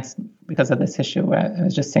advance because of this issue I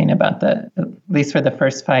was just saying about at least for the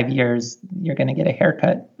first 5 years, you're going to get a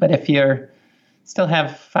haircut. But if you're still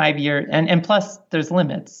have 5 years, and plus there's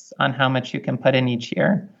limits on how much you can put in each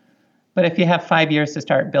year. But if you have 5 years to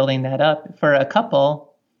start building that up, for a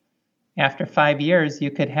couple, after 5 years, you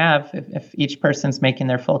could have, if each person's making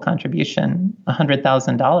their full contribution,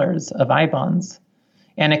 $100,000 of I bonds.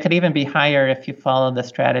 And it could even be higher if you follow the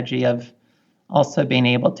strategy of also being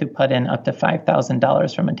able to put in up to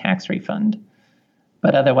 $5,000 from a tax refund.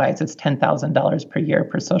 But otherwise, it's $10,000 per year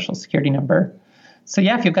per Social Security number. So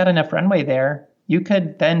yeah, if you've got enough runway there, you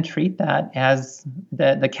could then treat that as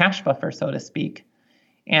the cash buffer, so to speak.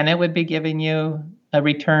 And it would be giving you a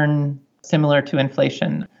return similar to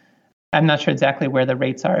inflation. I'm not sure exactly where the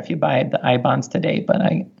rates are if you buy the I bonds today, but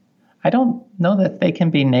I don't know that they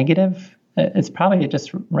can be negative. It's probably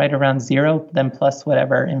just right around zero, then plus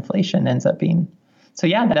whatever inflation ends up being. So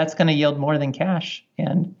yeah, that's going to yield more than cash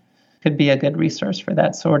and could be a good resource for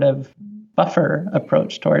that sort of buffer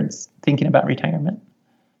approach towards thinking about retirement.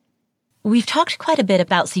 We've talked quite a bit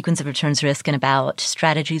about sequence of returns risk and about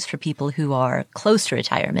strategies for people who are close to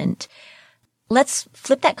retirement. Let's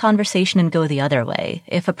flip that conversation and go the other way.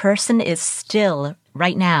 If a person is still,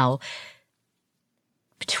 right now,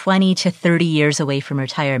 20 to 30 years away from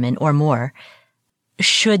retirement or more,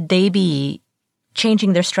 should they be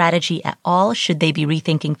changing their strategy at all? Should they be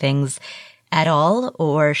rethinking things at all?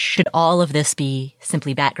 Or should all of this be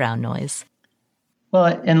simply background noise?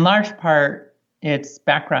 Well, in large part, it's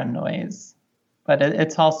background noise, but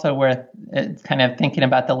it's also worth kind of thinking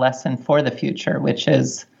about the lesson for the future, which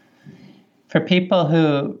is for people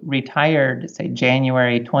who retired, say,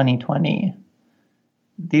 January 2020,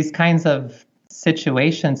 these kinds of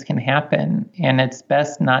situations can happen, and it's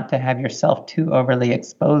best not to have yourself too overly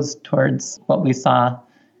exposed towards what we saw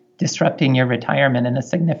disrupting your retirement in a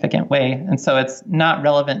significant way. And so it's not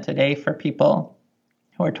relevant today for people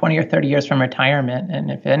who are 20 or 30 years from retirement. And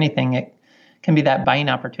if anything, it can be that buying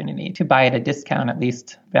opportunity to buy at a discount, at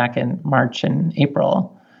least back in March and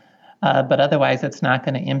April. But otherwise, it's not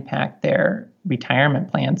going to impact their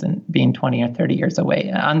retirement plans and being 20 or 30 years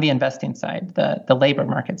away. On the investing side, the labor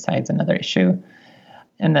market side is another issue.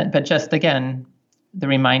 But just again, the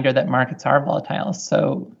reminder that markets are volatile.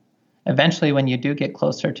 So eventually, when you do get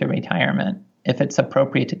closer to retirement, if it's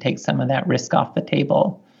appropriate to take some of that risk off the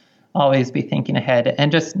table, always be thinking ahead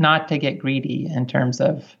and just not to get greedy in terms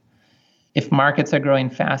of if markets are growing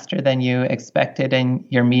faster than you expected and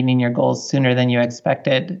you're meeting your goals sooner than you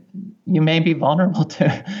expected, you may be vulnerable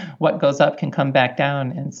to what goes up can come back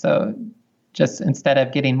down. And so just instead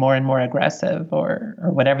of getting more and more aggressive or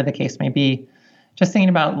whatever the case may be, just thinking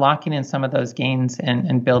about locking in some of those gains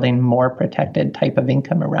and building more protected type of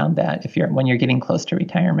income around that when you're getting close to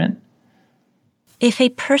retirement. If a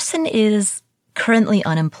person is currently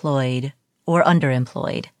unemployed or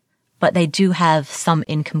underemployed, but they do have some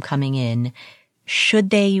income coming in, should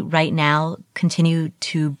they right now continue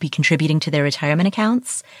to be contributing to their retirement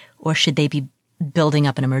accounts, or should they be building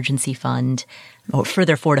up an emergency fund or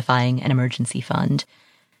further fortifying an emergency fund?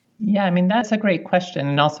 Yeah, I mean, that's a great question.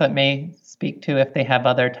 And also it may speak to if they have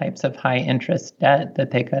other types of high interest debt that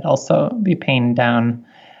they could also be paying down.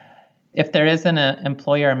 If there isn't an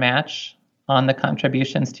employer match on the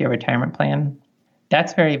contributions to your retirement plan,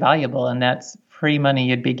 that's very valuable. And that's free money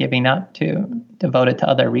you'd be giving up to devote it to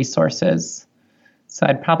other resources. So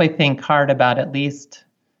I'd probably think hard about at least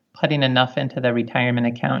putting enough into the retirement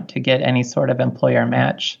account to get any sort of employer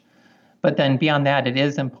match. But then beyond that, it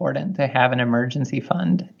is important to have an emergency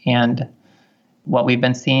fund. And what we've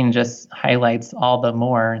been seeing just highlights all the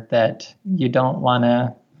more that you don't want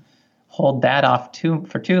to hold that off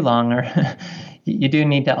for too long, or you do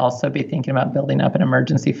need to also be thinking about building up an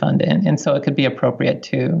emergency fund. And so it could be appropriate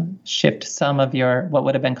to shift some of your, what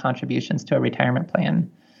would have been contributions to a retirement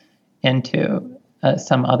plan, into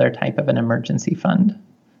some other type of an emergency fund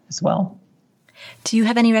as well. Do you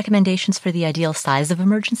have any recommendations for the ideal size of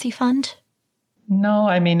emergency fund? No,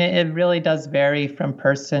 I mean, it really does vary from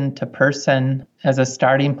person to person. As a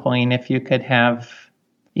starting point, if you could have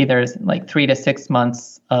either like 3 to 6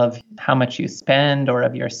 months of how much you spend or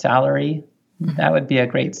of your salary, that would be a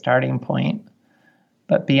great starting point.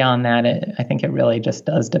 But beyond that, I think it really just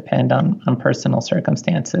does depend on personal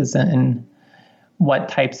circumstances and what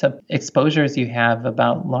types of exposures you have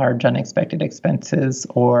about large unexpected expenses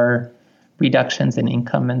or reductions in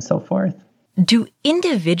income and so forth. Do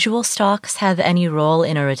individual stocks have any role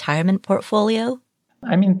in a retirement portfolio?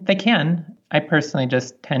 I mean, they can. I personally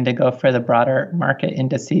just tend to go for the broader market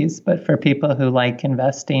indices, but for people who like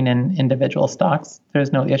investing in individual stocks,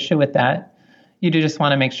 there's no issue with that. You do just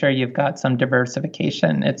want to make sure you've got some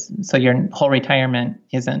diversification. It's so your whole retirement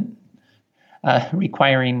isn't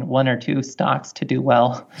requiring 1 or 2 stocks to do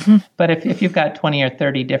well. But if you've got 20 or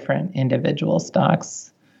 30 different individual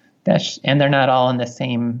stocks, and they're not all in the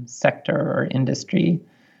same sector or industry,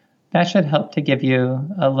 that should help to give you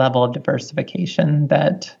a level of diversification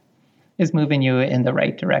that is moving you in the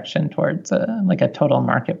right direction towards a total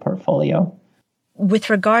market portfolio. With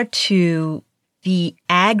regard to the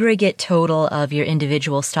aggregate total of your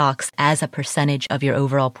individual stocks as a percentage of your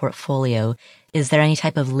overall portfolio, is there any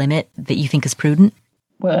type of limit that you think is prudent?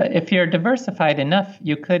 Well, if you're diversified enough,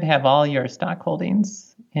 you could have all your stock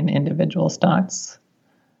holdings in individual stocks.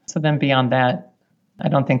 So then beyond that, I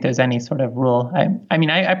don't think there's any sort of rule.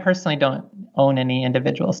 I personally don't own any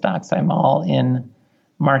individual stocks. I'm all in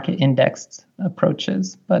market indexed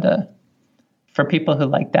approaches. But for people who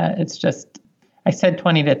like that, it's just, I said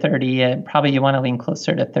 20 to 30, probably you want to lean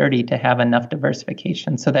closer to 30 to have enough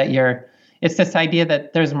diversification so that it's this idea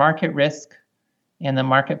that there's market risk and the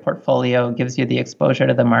market portfolio gives you the exposure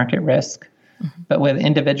to the market risk. Mm-hmm. But with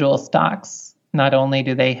individual stocks, not only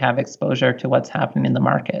do they have exposure to what's happening in the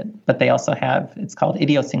market, but they also have, it's called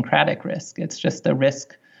idiosyncratic risk. It's just the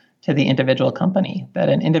risk to the individual company, that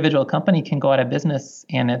an individual company can go out of business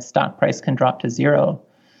and its stock price can drop to zero.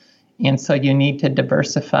 And so you need to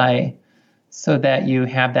diversify so that you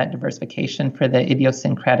have that diversification for the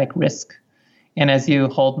idiosyncratic risk. And as you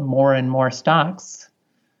hold more and more stocks,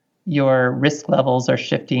 your risk levels are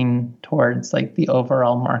shifting towards like the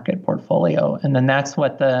overall market portfolio. And then that's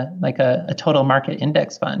what a total market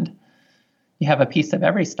index fund, you have a piece of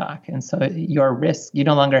every stock. And so your risk, you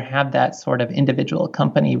no longer have that sort of individual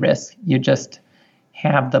company risk. You just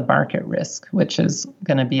have the market risk, which is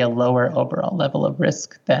going to be a lower overall level of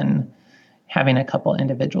risk than having a couple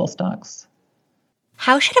individual stocks.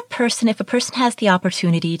 How should if a person has the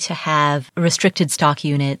opportunity to have restricted stock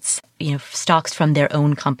units, stocks from their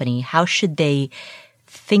own company, how should they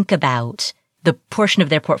think about the portion of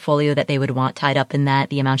their portfolio that they would want tied up in that,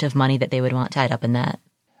 the amount of money that they would want tied up in that?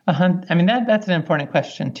 I mean, that's an important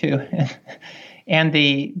question too. And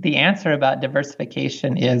the answer about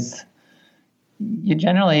diversification is you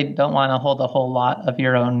generally don't want to hold a whole lot of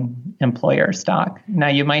your own employer stock. Now,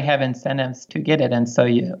 you might have incentives to get it, and so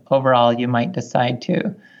overall you might decide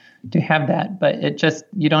to have that, but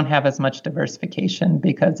you don't have as much diversification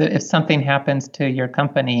because if something happens to your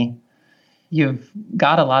company, you've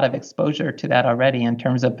got a lot of exposure to that already in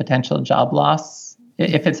terms of potential job loss.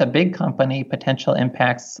 If it's a big company, potential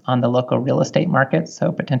impacts on the local real estate market,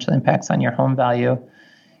 so potential impacts on your home value.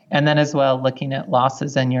 And then as well, looking at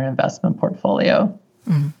losses in your investment portfolio.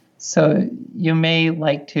 Mm-hmm. So you may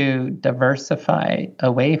like to diversify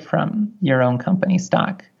away from your own company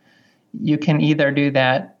stock. You can either do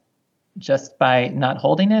that just by not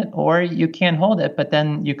holding it, or you can hold it, but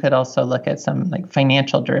then you could also look at some like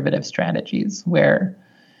financial derivative strategies where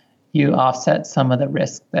you offset some of the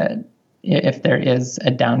risk that if there is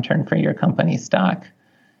a downturn for your company stock,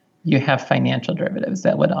 you have financial derivatives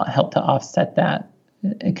that would help to offset that.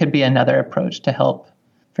 It could be another approach to help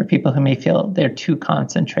for people who may feel they're too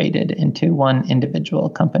concentrated into one individual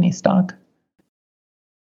company stock.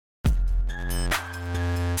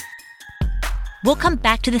 We'll come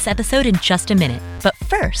back to this episode in just a minute, but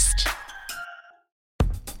first,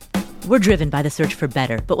 We're driven by the search for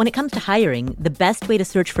better, but when it comes to hiring, the best way to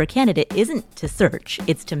search for a candidate isn't to search,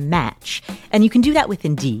 it's to match. And you can do that with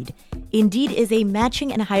Indeed. Indeed is a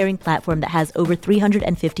matching and hiring platform that has over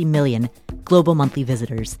 350 million global monthly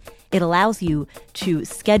visitors. It allows you to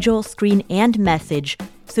schedule, screen, and message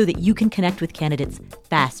so that you can connect with candidates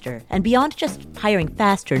faster. And beyond just hiring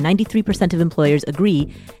faster, 93% of employers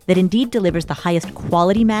agree that Indeed delivers the highest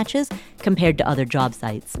quality matches compared to other job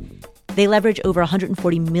sites. They leverage over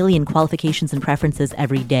 140 million qualifications and preferences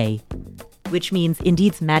every day, which means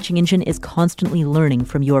Indeed's matching engine is constantly learning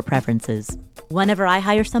from your preferences. Whenever I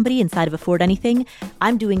hire somebody inside of Afford Anything,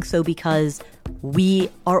 I'm doing so because we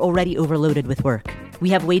are already overloaded with work. We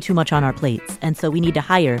have way too much on our plates, and so we need to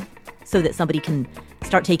hire so that somebody can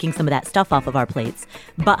start taking some of that stuff off of our plates.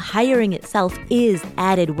 But hiring itself is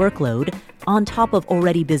added workload on top of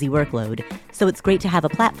already busy workload. So it's great to have a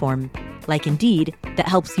platform like Indeed that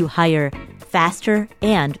helps you hire faster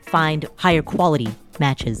and find higher quality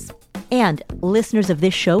matches. And listeners of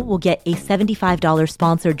this show will get a $75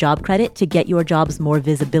 sponsored job credit to get your jobs more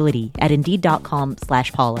visibility at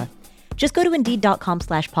Indeed.com/Paula. Just go to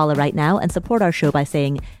Indeed.com/Paula right now and support our show by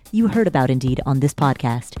saying you heard about Indeed on this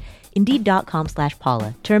podcast.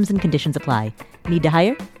 Indeed.com/Paula. Terms and conditions apply. Need to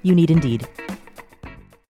hire? You need Indeed.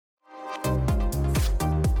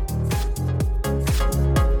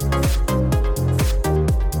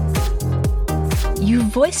 You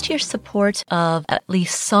voiced your support of at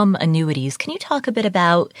least some annuities. Can you talk a bit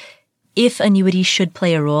about if annuities should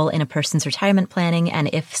play a role in a person's retirement planning, and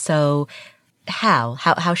if so, how?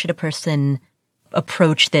 How should a person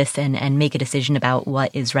approach this and make a decision about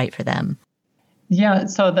what is right for them? Yeah,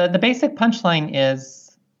 so the basic punchline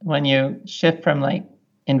is when you shift from like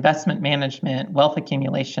investment management, wealth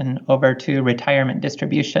accumulation over to retirement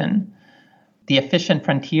distribution, the efficient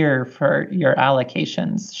frontier for your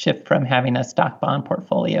allocations shift from having a stock bond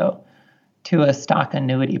portfolio to a stock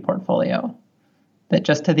annuity portfolio. That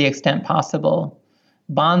just to the extent possible,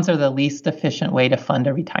 bonds are the least efficient way to fund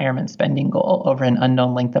a retirement spending goal over an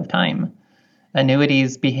unknown length of time.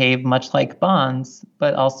 Annuities behave much like bonds,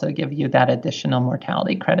 but also give you that additional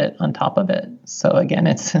mortality credit on top of it. So again,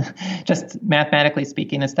 it's just mathematically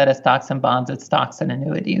speaking, instead of stocks and bonds, it's stocks and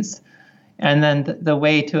annuities. And then the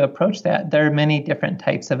way to approach that, there are many different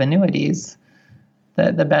types of annuities.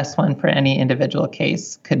 The best one for any individual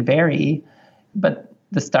case could vary, but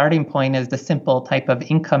the starting point is the simple type of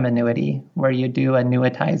income annuity where you do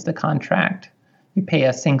annuitize the contract. You pay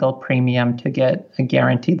a single premium to get a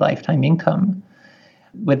guaranteed lifetime income.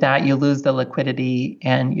 With that, you lose the liquidity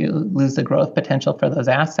and you lose the growth potential for those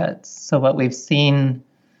assets. So what we've seen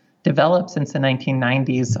develop since the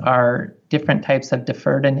 1990s are different types of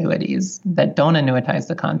deferred annuities that don't annuitize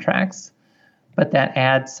the contracts, but that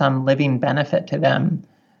add some living benefit to them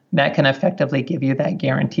that can effectively give you that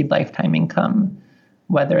guaranteed lifetime income,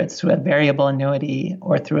 whether it's through a variable annuity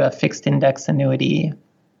or through a fixed index annuity.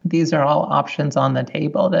 These are all options on the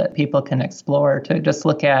table that people can explore to just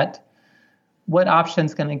look at what option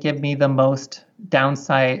is going to give me the most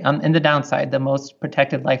downside, the most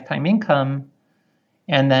protected lifetime income.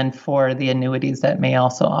 And then for the annuities that may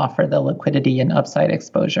also offer the liquidity and upside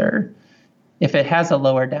exposure, if it has a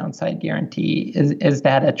lower downside guarantee, is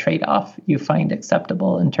that a trade-off you find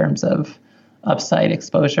acceptable in terms of upside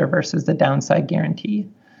exposure versus the downside guarantee?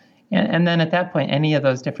 And then at that point, any of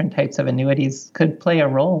those different types of annuities could play a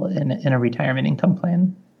role in a retirement income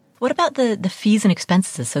plan. What about the fees and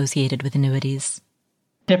expenses associated with annuities?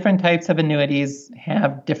 Different types of annuities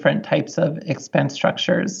have different types of expense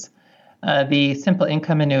structures. The simple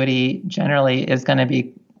income annuity generally is going to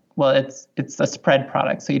be, it's a spread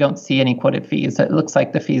product, so you don't see any quoted fees. It looks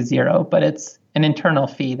like the fee is zero, but it's an internal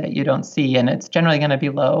fee that you don't see, and it's generally going to be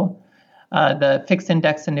low. The fixed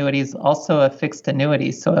index annuity is also a fixed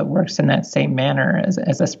annuity, so it works in that same manner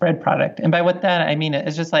as a spread product. And by what that I mean,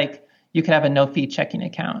 it's just like you could have a no-fee checking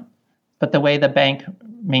account, but the way the bank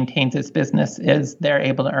maintains its business is they're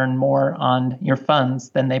able to earn more on your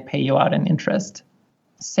funds than they pay you out in interest.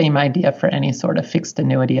 Same idea for any sort of fixed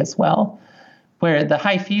annuity as well. Where the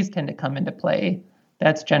high fees tend to come into play,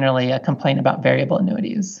 that's generally a complaint about variable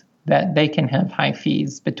annuities, that they can have high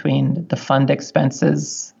fees between the fund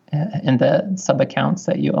expenses and the sub-accounts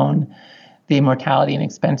that you own, the mortality and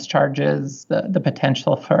expense charges, the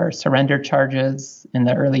potential for surrender charges in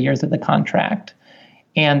the early years of the contract.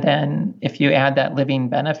 And then if you add that living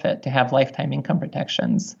benefit to have lifetime income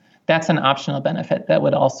protections, that's an optional benefit that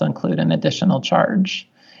would also include an additional charge.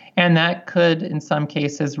 And that could, in some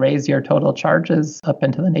cases, raise your total charges up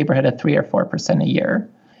into the neighborhood of 3 or 4% a year.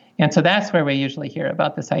 And so that's where we usually hear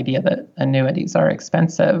about this idea that annuities are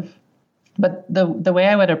expensive. But the way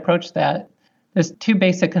I would approach that, There's two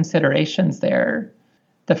basic considerations there.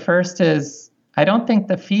 The first is, I don't think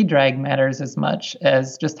the fee drag matters as much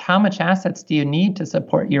as just how much assets do you need to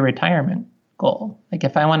support your retirement goal. Like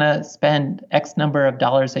if I want to spend X number of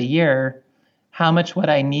dollars a year, how much would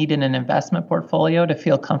I need in an investment portfolio to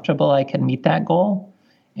feel comfortable I can meet that goal?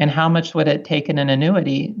 And how much would it take in an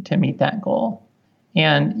annuity to meet that goal?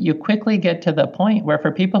 And you quickly get to the point where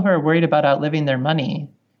for people who are worried about outliving their money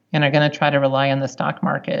and are going to try to rely on the stock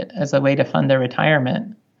market as a way to fund their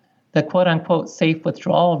retirement, the quote unquote safe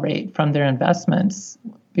withdrawal rate from their investments,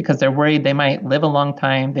 because they're worried they might live a long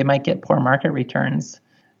time, they might get poor market returns,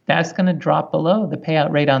 that's going to drop below the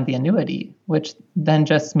payout rate on the annuity, which then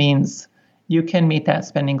just means you can meet that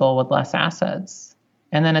spending goal with less assets.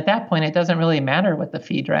 And then at that point, it doesn't really matter what the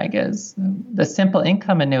fee drag is. The simple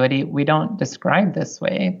income annuity, we don't describe this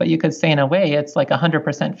way, but you could say in a way it's like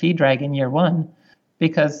 100% fee drag in year one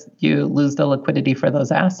because you lose the liquidity for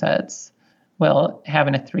those assets. Well,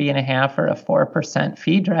 having a 3.5% or a 4%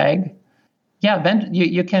 fee drag, then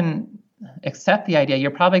you can accept the idea.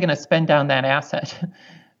 You're probably going to spend down that asset.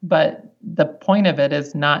 But the point of it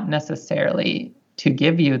is not necessarily to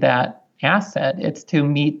give you that asset. It's to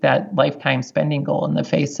meet that lifetime spending goal in the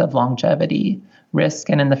face of longevity risk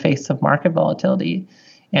and in the face of market volatility.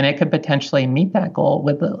 And it could potentially meet that goal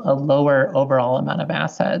with a lower overall amount of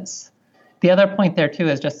assets. The other point there, too,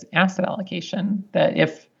 is just asset allocation, that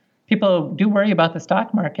if people do worry about the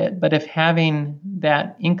stock market, but if having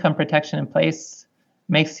that income protection in place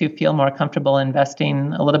makes you feel more comfortable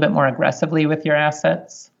investing a little bit more aggressively with your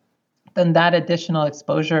assets, then that additional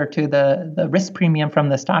exposure to the risk premium from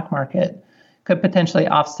the stock market could potentially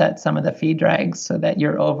offset some of the fee drags so that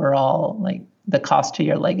your overall, like the cost to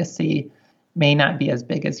your legacy may not be as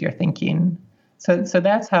big as you're thinking. So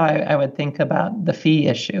that's how I would think about the fee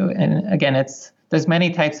issue. And again, there's many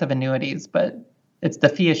types of annuities, but it's the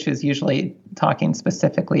fee issue is usually talking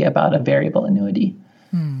specifically about a variable annuity.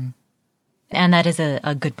 And that is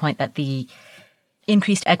a good point, that the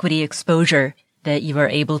increased equity exposure that you are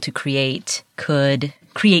able to create could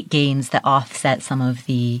create gains that offset some of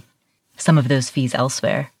those fees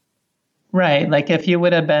elsewhere. Right. Like if you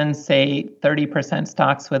would have been, say, 30%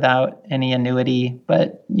 stocks without any annuity,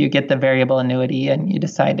 but you get the variable annuity and you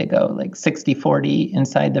decide to go like 60-40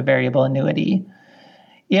 inside the variable annuity.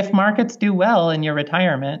 If markets do well in your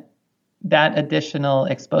retirement, that additional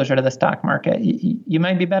exposure to the stock market, you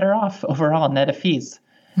might be better off overall net of fees.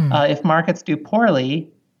 If markets do poorly,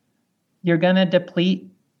 you're going to deplete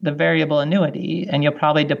the variable annuity, and you'll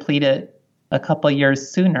probably deplete it a couple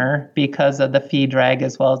years sooner because of the fee drag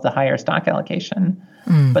as well as the higher stock allocation.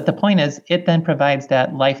 But the point is, it then provides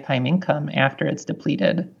that lifetime income after it's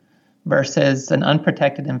depleted versus an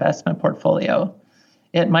unprotected investment portfolio.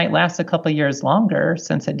 It might last a couple years longer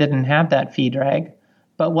since it didn't have that fee drag.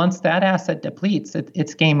 But once that asset depletes,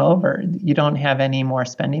 it's game over. You don't have any more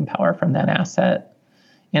spending power from that asset.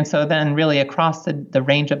 And so then really across the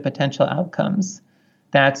range of potential outcomes,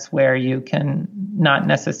 that's where you can not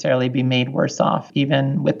necessarily be made worse off,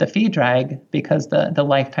 even with the fee drag, because the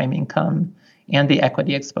lifetime income and the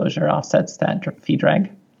equity exposure offsets that fee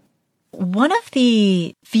drag. One of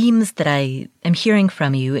the themes that I am hearing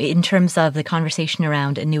from you in terms of the conversation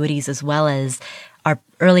around annuities, as well as our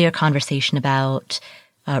earlier conversation about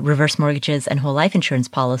reverse mortgages and whole life insurance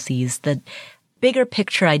policies, the bigger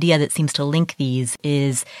picture idea that seems to link these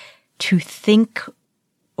is to think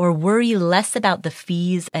or worry less about the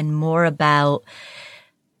fees and more about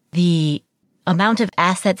the amount of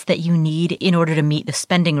assets that you need in order to meet the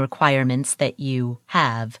spending requirements that you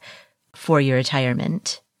have for your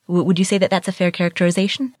retirement. Would you say that that's a fair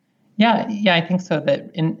characterization? Yeah, I think so.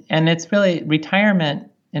 And it's really, retirement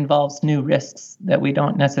involves new risks that we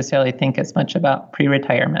don't necessarily think as much about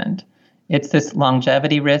pre-retirement. It's this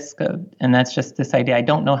longevity risk and that's just this idea, I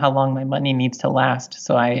don't know how long my money needs to last,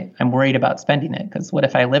 so I'm worried about spending it, because what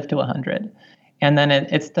if I live to 100? And then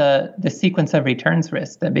it's the sequence of returns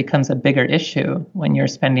risk that becomes a bigger issue when you're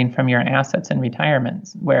spending from your assets in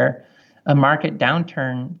retirement, where a market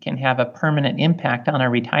downturn can have a permanent impact on a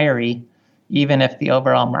retiree, even if the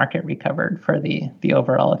overall market recovered for the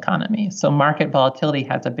overall economy. So market volatility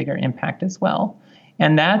has a bigger impact as well.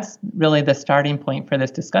 And that's really the starting point for this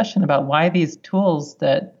discussion about why these tools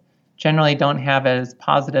that generally don't have as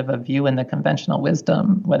positive a view in the conventional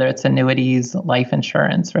wisdom, whether it's annuities, life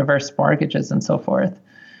insurance, reverse mortgages, and so forth,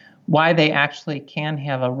 why they actually can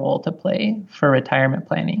have a role to play for retirement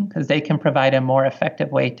planning, because they can provide a more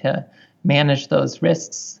effective way to manage those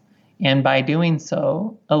risks. And by doing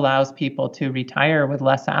so, allows people to retire with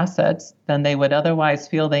less assets than they would otherwise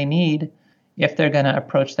feel they need if they're going to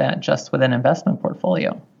approach that just with an investment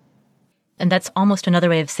portfolio. And that's almost another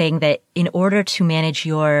way of saying that in order to manage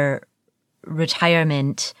your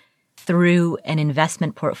retirement through an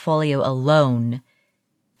investment portfolio alone,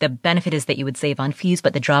 the benefit is that you would save on fees,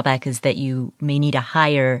 but the drawback is that you may need a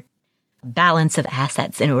higher balance of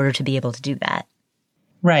assets in order to be able to do that.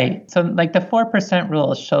 Right. So like the 4%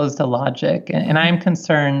 rule shows the logic. And I'm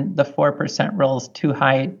concerned the 4% rule is too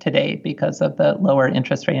high today because of the lower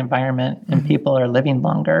interest rate environment and people are living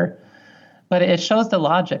longer. But it shows the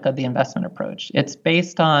logic of the investment approach. It's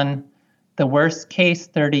based on the worst case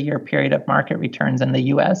 30-year period of market returns in the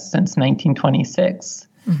U.S. since 1926.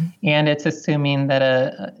 And it's assuming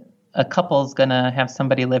that a couple is going to have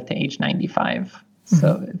somebody live to age 95.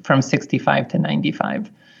 So from 65 to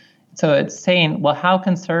 95. So it's saying, well, how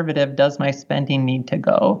conservative does my spending need to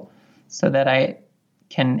go so that I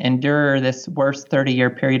can endure this worst 30-year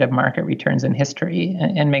period of market returns in history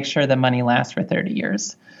and make sure the money lasts for 30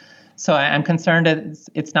 years? So I'm concerned that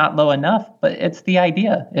it's not low enough, but it's the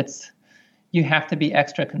idea. You have to be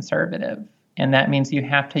extra conservative. And that means you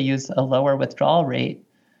have to use a lower withdrawal rate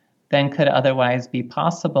than could otherwise be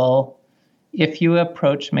possible if you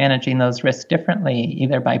approach managing those risks differently,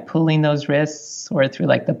 either by pooling those risks or through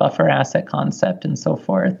like the buffer asset concept and so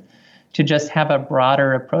forth, to just have a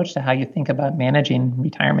broader approach to how you think about managing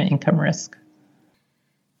retirement income risk.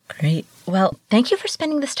 Great. Well, thank you for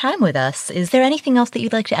spending this time with us. Is there anything else that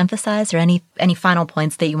you'd like to emphasize or any final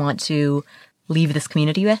points that you want to leave this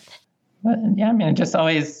community with? Well, yeah, I mean, just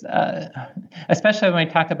always, especially when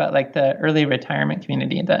we talk about like the early retirement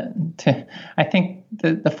community, I think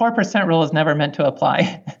the 4% rule is never meant to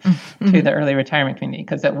apply to the early retirement community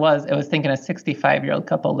because it was thinking a 65-year-old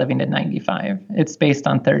couple living to 95. It's based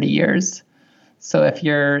on 30 years. So if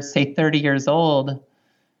you're, say, 30 years old,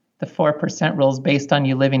 the 4% rule is based on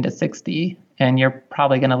you living to 60, and you're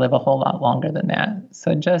probably going to live a whole lot longer than that.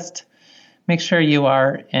 So just make sure you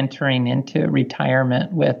are entering into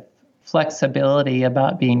retirement with flexibility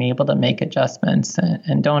about being able to make adjustments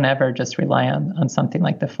and don't ever just rely on something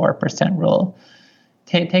like the 4% rule.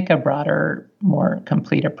 Take a broader, more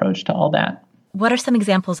complete approach to all that. What are some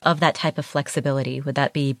examples of that type of flexibility? Would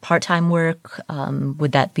that be part-time work?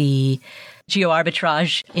 Would that be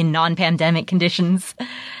geo-arbitrage in non-pandemic conditions?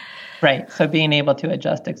 Right. So being able to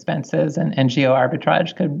adjust expenses and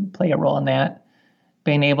geo-arbitrage could play a role in that.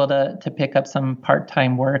 Being able to pick up some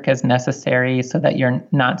part-time work as necessary so that you're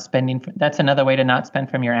not spending. That's another way to not spend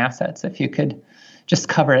from your assets if you could just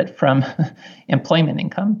cover it from employment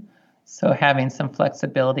income. So having some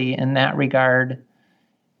flexibility in that regard,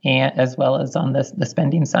 and as well as on the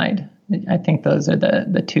spending side. I think those are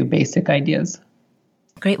the two basic ideas.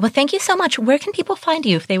 Great. Well, thank you so much. Where can people find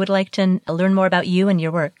you if they would like to learn more about you and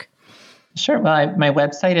your work? Sure. Well, my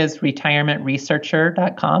website is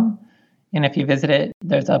retirementresearcher.com. And if you visit it,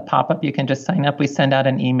 there's a pop-up. You can just sign up. We send out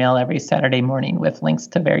an email every Saturday morning with links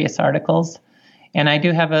to various articles. And I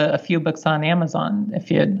do have a few books on Amazon. If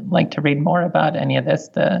you'd like to read more about any of this,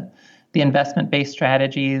 the investment-based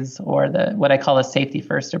strategies or what I call a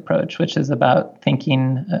safety-first approach, which is about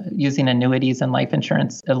thinking, using annuities and life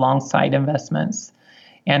insurance alongside investments.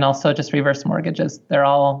 And also just reverse mortgages. They're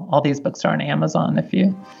all these books are on Amazon if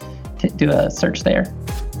you do a search there.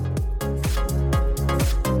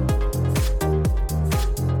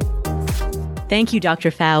 Thank you,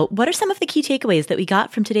 Dr. Pfau. What are some of the key takeaways that we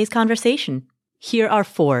got from today's conversation? Here are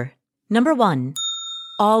 4. Number 1,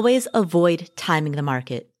 always avoid timing the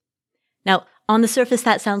market. Now, on the surface,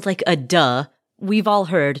 that sounds like a duh. We've all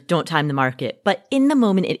heard, don't time the market. But in the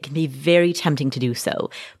moment, it can be very tempting to do so.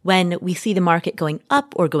 When we see the market going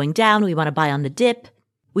up or going down, we want to buy on the dip.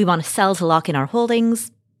 We want to sell to lock in our holdings.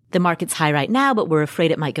 The market's high right now, but we're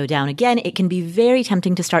afraid it might go down again. It can be very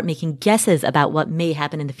tempting to start making guesses about what may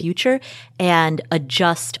happen in the future and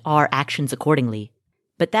adjust our actions accordingly.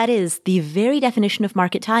 But that is the very definition of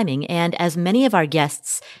market timing. And as many of our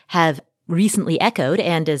guests have recently echoed,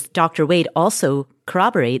 and as Dr. Wade also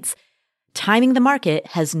corroborates, timing the market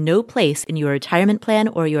has no place in your retirement plan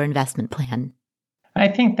or your investment plan. I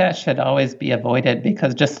think that should always be avoided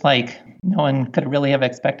because just like no one could really have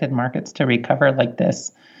expected markets to recover like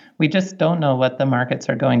this, we just don't know what the markets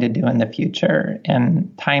are going to do in the future.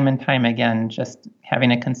 And time again, just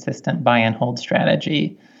having a consistent buy and hold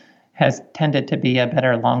strategy has tended to be a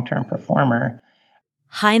better long-term performer.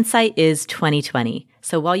 Hindsight is 2020.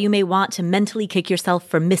 So while you may want to mentally kick yourself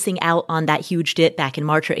for missing out on that huge dip back in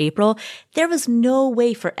March or April, there was no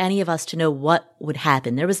way for any of us to know what would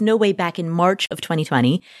happen. There was no way back in March of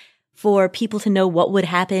 2020 for people to know what would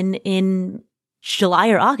happen in July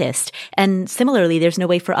or August. And similarly, there's no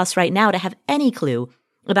way for us right now to have any clue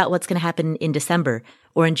about what's going to happen in December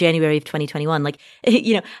or in January of 2021. Like,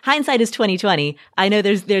 hindsight is 2020. I know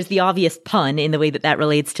there's the obvious pun in the way that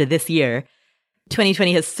relates to this year.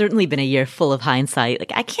 2020 has certainly been a year full of hindsight.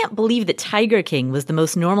 Like, I can't believe that Tiger King was the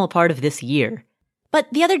most normal part of this year. But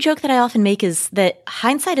the other joke that I often make is that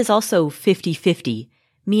hindsight is also 50-50,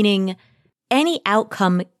 meaning any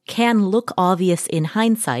outcome can look obvious in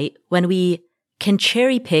hindsight when we can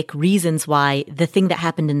cherry pick reasons why the thing that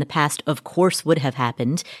happened in the past, of course, would have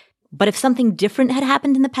happened. But if something different had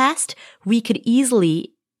happened in the past, we could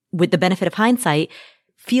easily, with the benefit of hindsight,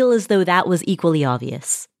 feel as though that was equally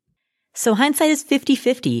obvious. So hindsight is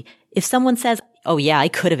 50-50. If someone says, oh yeah, I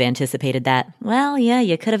could have anticipated that. Well, yeah,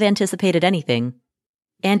 you could have anticipated anything.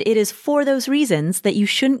 And it is for those reasons that you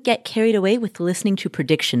shouldn't get carried away with listening to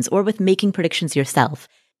predictions or with making predictions yourself.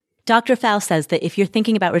 Dr. Pfau says that if you're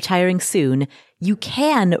thinking about retiring soon, you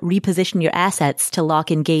can reposition your assets to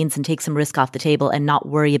lock in gains and take some risk off the table and not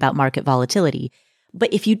worry about market volatility.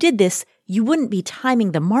 But if you did this, you wouldn't be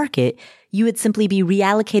timing the market. You would simply be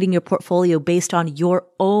reallocating your portfolio based on your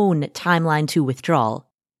own timeline to withdrawal.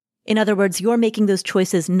 In other words, you're making those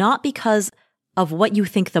choices not because of what you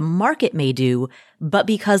think the market may do, but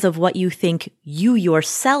because of what you think you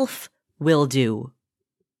yourself will do.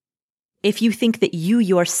 If you think that you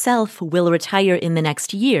yourself will retire in the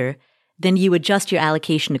next year, then you adjust your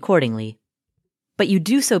allocation accordingly. But you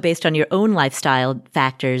do so based on your own lifestyle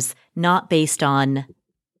factors, not based on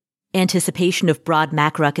anticipation of broad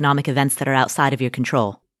macroeconomic events that are outside of your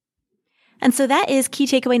control. And so that is key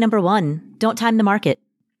takeaway number 1. Don't time the market.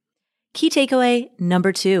 Key takeaway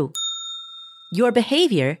number 2. Your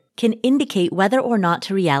behavior can indicate whether or not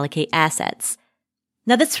to reallocate assets.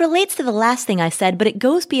 Now, this relates to the last thing I said, but it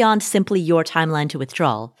goes beyond simply your timeline to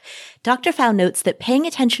withdrawal. Dr. Pfau notes that paying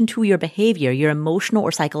attention to your behavior, your emotional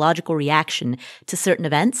or psychological reaction to certain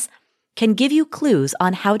events, can give you clues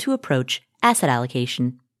on how to approach asset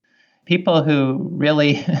allocation. People who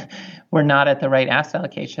really were not at the right asset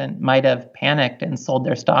allocation might have panicked and sold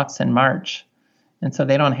their stocks in March. And so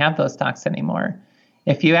they don't have those stocks anymore.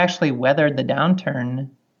 If you actually weathered the downturn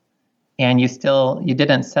and you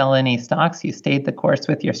didn't sell any stocks, you stayed the course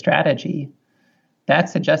with your strategy, that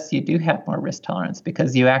suggests you do have more risk tolerance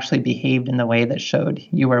because you actually behaved in the way that showed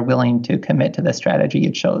you were willing to commit to the strategy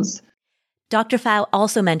you chose. Dr. Pfau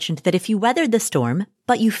also mentioned that if you weathered the storm,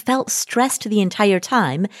 but you felt stressed the entire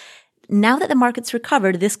time, now that the market's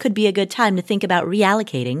recovered, this could be a good time to think about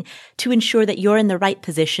reallocating to ensure that you're in the right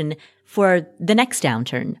position for the next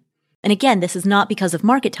downturn. And again, this is not because of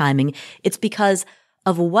market timing. It's because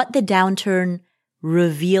of what the downturn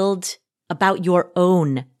revealed about your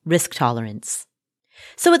own risk tolerance.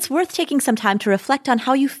 So it's worth taking some time to reflect on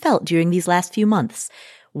how you felt during these last few months.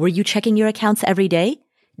 Were you checking your accounts every day?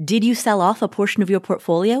 Did you sell off a portion of your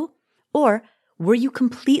portfolio? Or were you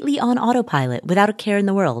completely on autopilot without a care in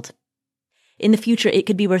the world? In the future, it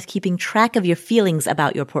could be worth keeping track of your feelings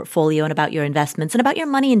about your portfolio and about your investments and about your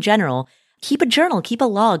money in general. Keep a journal, keep a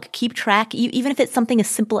log, keep track, even if it's something as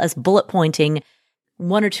simple as bullet pointing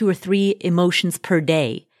 1 or 2 or 3 emotions per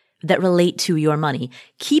day that relate to your money.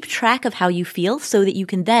 Keep track of how you feel so that you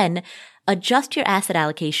can then adjust your asset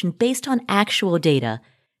allocation based on actual data,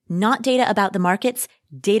 not data about the markets,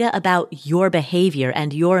 data about your behavior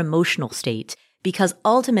and your emotional state. Because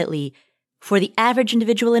ultimately, for the average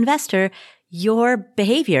individual investor, your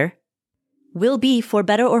behavior will be, for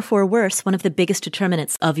better or for worse, one of the biggest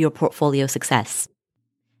determinants of your portfolio success.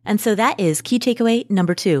 And so that is key takeaway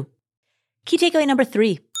number 2. Key takeaway number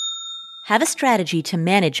 3. Have a strategy to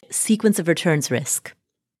manage sequence of returns risk.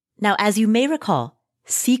 Now, as you may recall,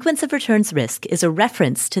 sequence of returns risk is a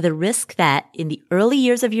reference to the risk that in the early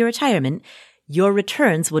years of your retirement, your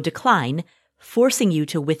returns will decline, forcing you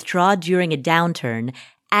to withdraw during a downturn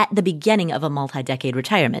at the beginning of a multi-decade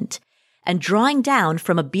retirement. And drawing down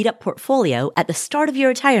from a beat-up portfolio at the start of your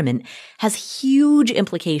retirement has huge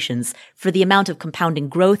implications for the amount of compounding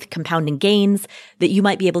growth, compounding gains that you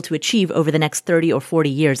might be able to achieve over the next 30 or 40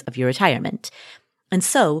 years of your retirement. And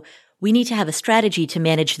so, we need to have a strategy to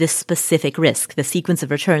manage this specific risk, the sequence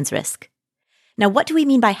of returns risk. Now, what do we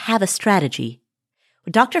mean by have a strategy?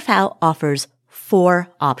 Well, Dr. Pfau offers 4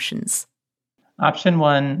 options. Option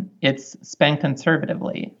 1, it's spend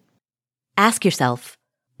conservatively. Ask yourself,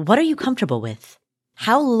 what are you comfortable with?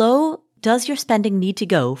 How low does your spending need to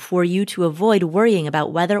go for you to avoid worrying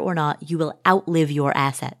about whether or not you will outlive your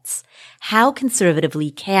assets? How conservatively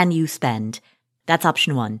can you spend? That's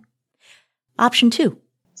option 1. Option 2.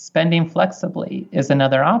 Spending flexibly is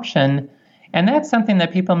another option. And that's something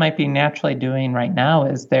that people might be naturally doing right now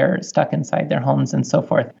as they're stuck inside their homes and so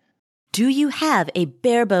forth. Do you have a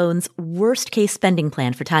bare bones, worst case spending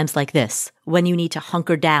plan for times like this, when you need to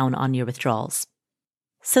hunker down on your withdrawals?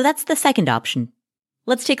 So that's the second option.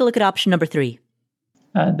 Let's take a look at option number 3.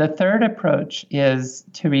 The third approach is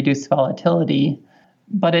to reduce volatility,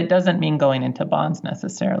 but it doesn't mean going into bonds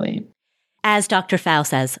necessarily. As Dr. Pfau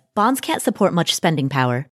says, bonds can't support much spending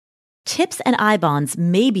power. TIPS and I bonds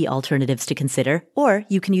may be alternatives to consider, or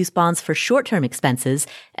you can use bonds for short-term expenses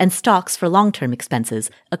and stocks for long-term expenses,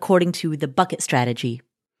 according to the bucket strategy.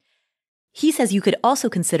 He says you could also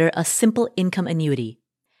consider a simple income annuity.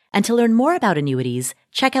 And to learn more about annuities,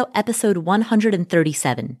 check out episode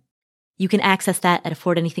 137. You can access that at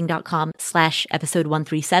affordanything.com/episode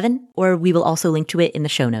 137, or we will also link to it in the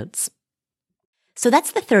show notes. So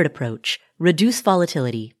that's the third approach, reduce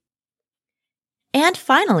volatility. And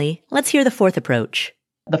finally, let's hear the fourth approach.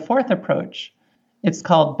 The fourth approach, it's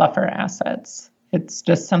called buffer assets. It's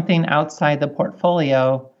just something outside the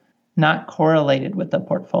portfolio, not correlated with the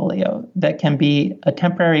portfolio, that can be a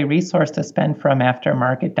temporary resource to spend from after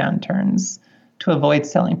market downturns to avoid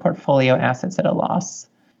selling portfolio assets at a loss.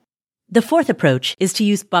 The fourth approach is to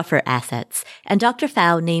use buffer assets, and Dr.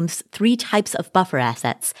 Pfau names 3 types of buffer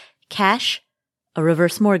assets: cash, a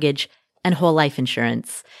reverse mortgage, and whole life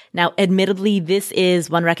insurance. Now, admittedly, this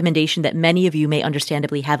is one recommendation that many of you may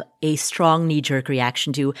understandably have a strong knee-jerk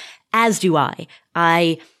reaction to, as do I.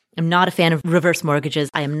 I am not a fan of reverse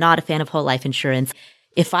mortgages. I am not a fan of whole life insurance.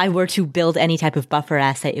 If I were to build any type of buffer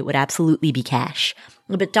asset, it would absolutely be cash.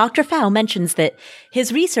 But Dr. Pfau mentions that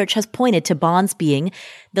his research has pointed to bonds being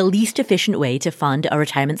the least efficient way to fund a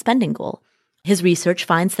retirement spending goal. His research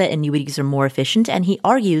finds that annuities are more efficient, and he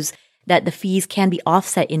argues that the fees can be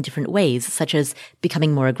offset in different ways, such as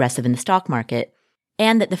becoming more aggressive in the stock market,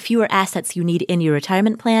 and that the fewer assets you need in your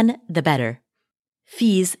retirement plan, the better.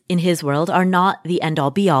 Fees, in his world, are not the end-all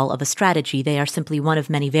be-all of a strategy. They are simply one of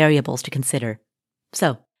many variables to consider.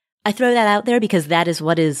 So, I throw that out there because that is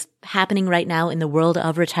what is happening right now in the world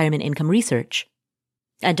of retirement income research.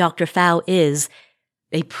 And Dr. Pfau is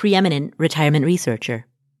a preeminent retirement researcher.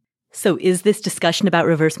 So is this discussion about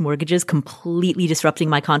reverse mortgages completely disrupting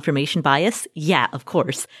my confirmation bias? Yeah, of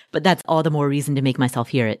course, but that's all the more reason to make myself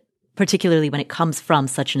hear it, particularly when it comes from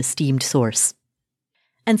such an esteemed source.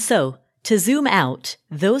 And so, to zoom out,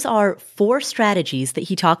 those are 4 strategies that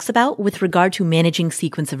he talks about with regard to managing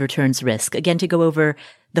sequence of returns risk. Again, to go over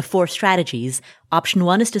the 4 strategies, option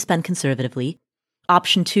 1 is to spend conservatively.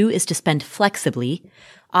 Option 2 is to spend flexibly.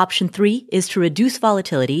 Option 3 is to reduce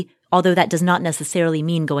volatility, although that does not necessarily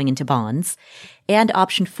mean going into bonds. And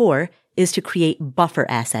option 4 is to create buffer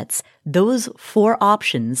assets. Those 4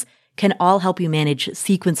 options can all help you manage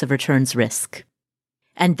sequence of returns risk.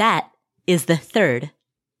 And that is the third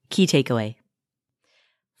key takeaway.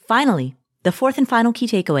 Finally, the fourth and final key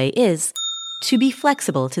takeaway is to be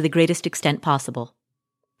flexible to the greatest extent possible.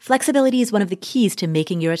 Flexibility is one of the keys to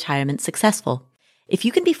making your retirement successful. If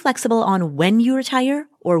you can be flexible on when you retire,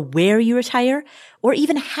 or where you retire, or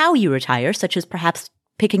even how you retire, such as perhaps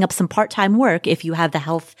picking up some part-time work if you have the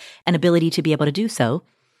health and ability to be able to do so,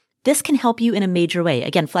 this can help you in a major way.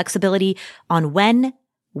 Again, flexibility on when,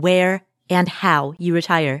 where, and how you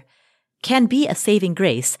retire can be a saving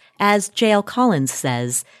grace. As J.L. Collins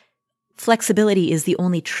says, flexibility is the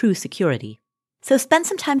only true security. So spend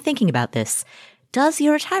some time thinking about this. Does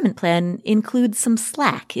your retirement plan include some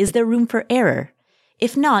slack? Is there room for error?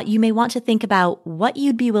 If not, you may want to think about what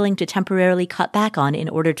you'd be willing to temporarily cut back on in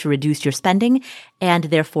order to reduce your spending and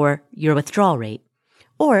therefore your withdrawal rate.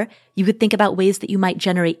 Or you could think about ways that you might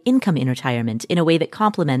generate income in retirement in a way that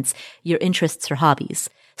complements your interests or hobbies.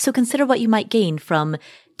 So consider what you might gain from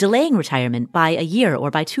delaying retirement by a year or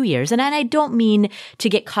by 2 years. And I don't mean to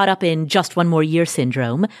get caught up in just one more year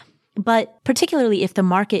syndrome, but particularly if the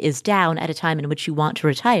market is down at a time in which you want to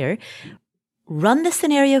retire, run the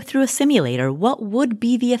scenario through a simulator. What would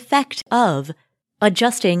be the effect of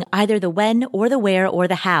adjusting either the when or the where or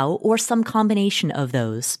the how or some combination of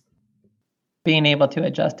those? Being able to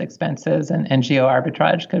adjust expenses and geo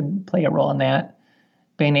arbitrage could play a role in that.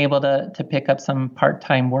 Being able to pick up some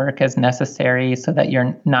part-time work as necessary so that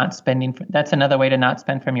you're not spending. That's another way to not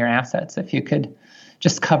spend from your assets if you could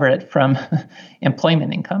just cover it from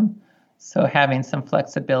employment income. So having some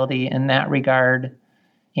flexibility in that regard,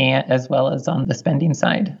 and as well as on the spending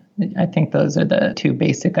side. I think those are the 2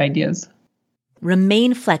 basic ideas.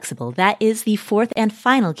 Remain flexible. That is the fourth and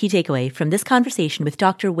final key takeaway from this conversation with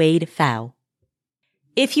Dr. Wade Pfau.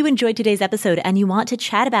 If you enjoyed today's episode and you want to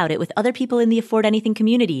chat about it with other people in the Afford Anything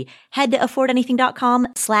community, head to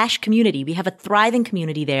affordanything.com/community. We have a thriving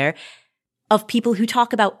community there of people who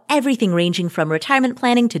talk about everything ranging from retirement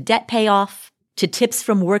planning to debt payoff to tips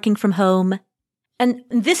from working from home. And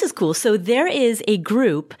this is cool. So there is a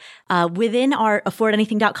group within our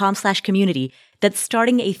affordanything.com/community that's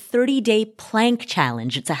starting a 30-day plank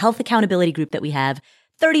challenge. It's a health accountability group that we have.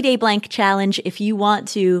 30-day plank challenge. If you want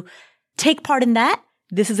to take part in that,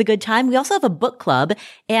 this is a good time. We also have a book club.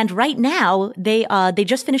 And right now, they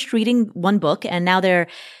just finished reading one book, and now they're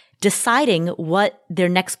deciding what their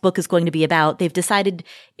next book is going to be about. They've decided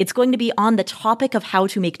it's going to be on the topic of how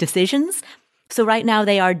to make decisions. So right now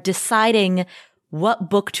they are deciding what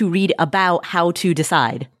book to read about how to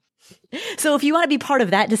decide. So if you want to be part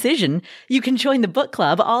of that decision, you can join the book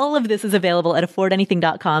club. All of this is available at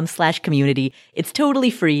affordanything.com/community. It's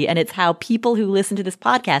totally free, and it's how people who listen to this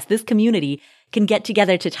podcast, this community, can get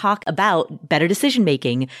together to talk about better decision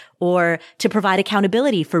making or to provide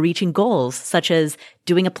accountability for reaching goals, such as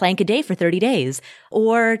doing a plank a day for 30 days,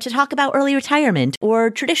 or to talk about early retirement or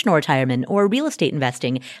traditional retirement or real estate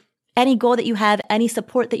investing. Any goal that you have, any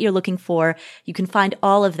support that you're looking for, you can find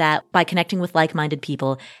all of that by connecting with like-minded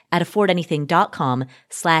people at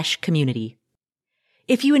affordanything.com/community.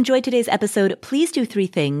 If you enjoyed today's episode, please do 3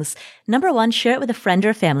 things. Number 1, share it with a friend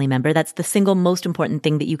or a family member. That's the single most important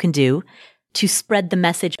thing that you can do to spread the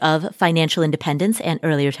message of financial independence and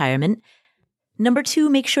early retirement. Number 2,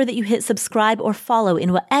 make sure that you hit subscribe or follow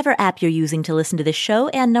in whatever app you're using to listen to this show.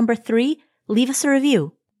 And number 3, leave us a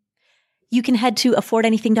review. You can head to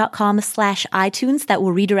affordanything.com/iTunes. That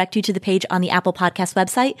will redirect you to the page on the Apple Podcast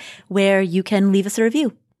website where you can leave us a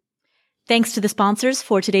review. Thanks to the sponsors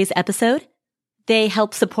for today's episode. They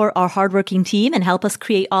help support our hardworking team and help us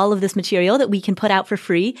create all of this material that we can put out for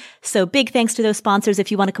free. So big thanks to those sponsors. If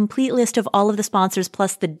you want a complete list of all of the sponsors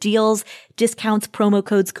plus the deals, discounts, promo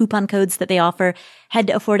codes, coupon codes that they offer, head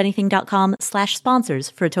to affordanything.com/sponsors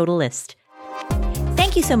for a total list.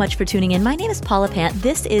 Thank you so much for tuning in. My name is Paula Pant.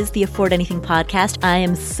 This is the Afford Anything podcast. I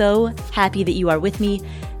am so happy that you are with me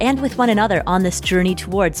and with one another on this journey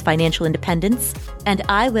towards financial independence. And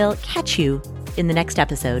I will catch you in the next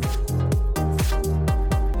episode.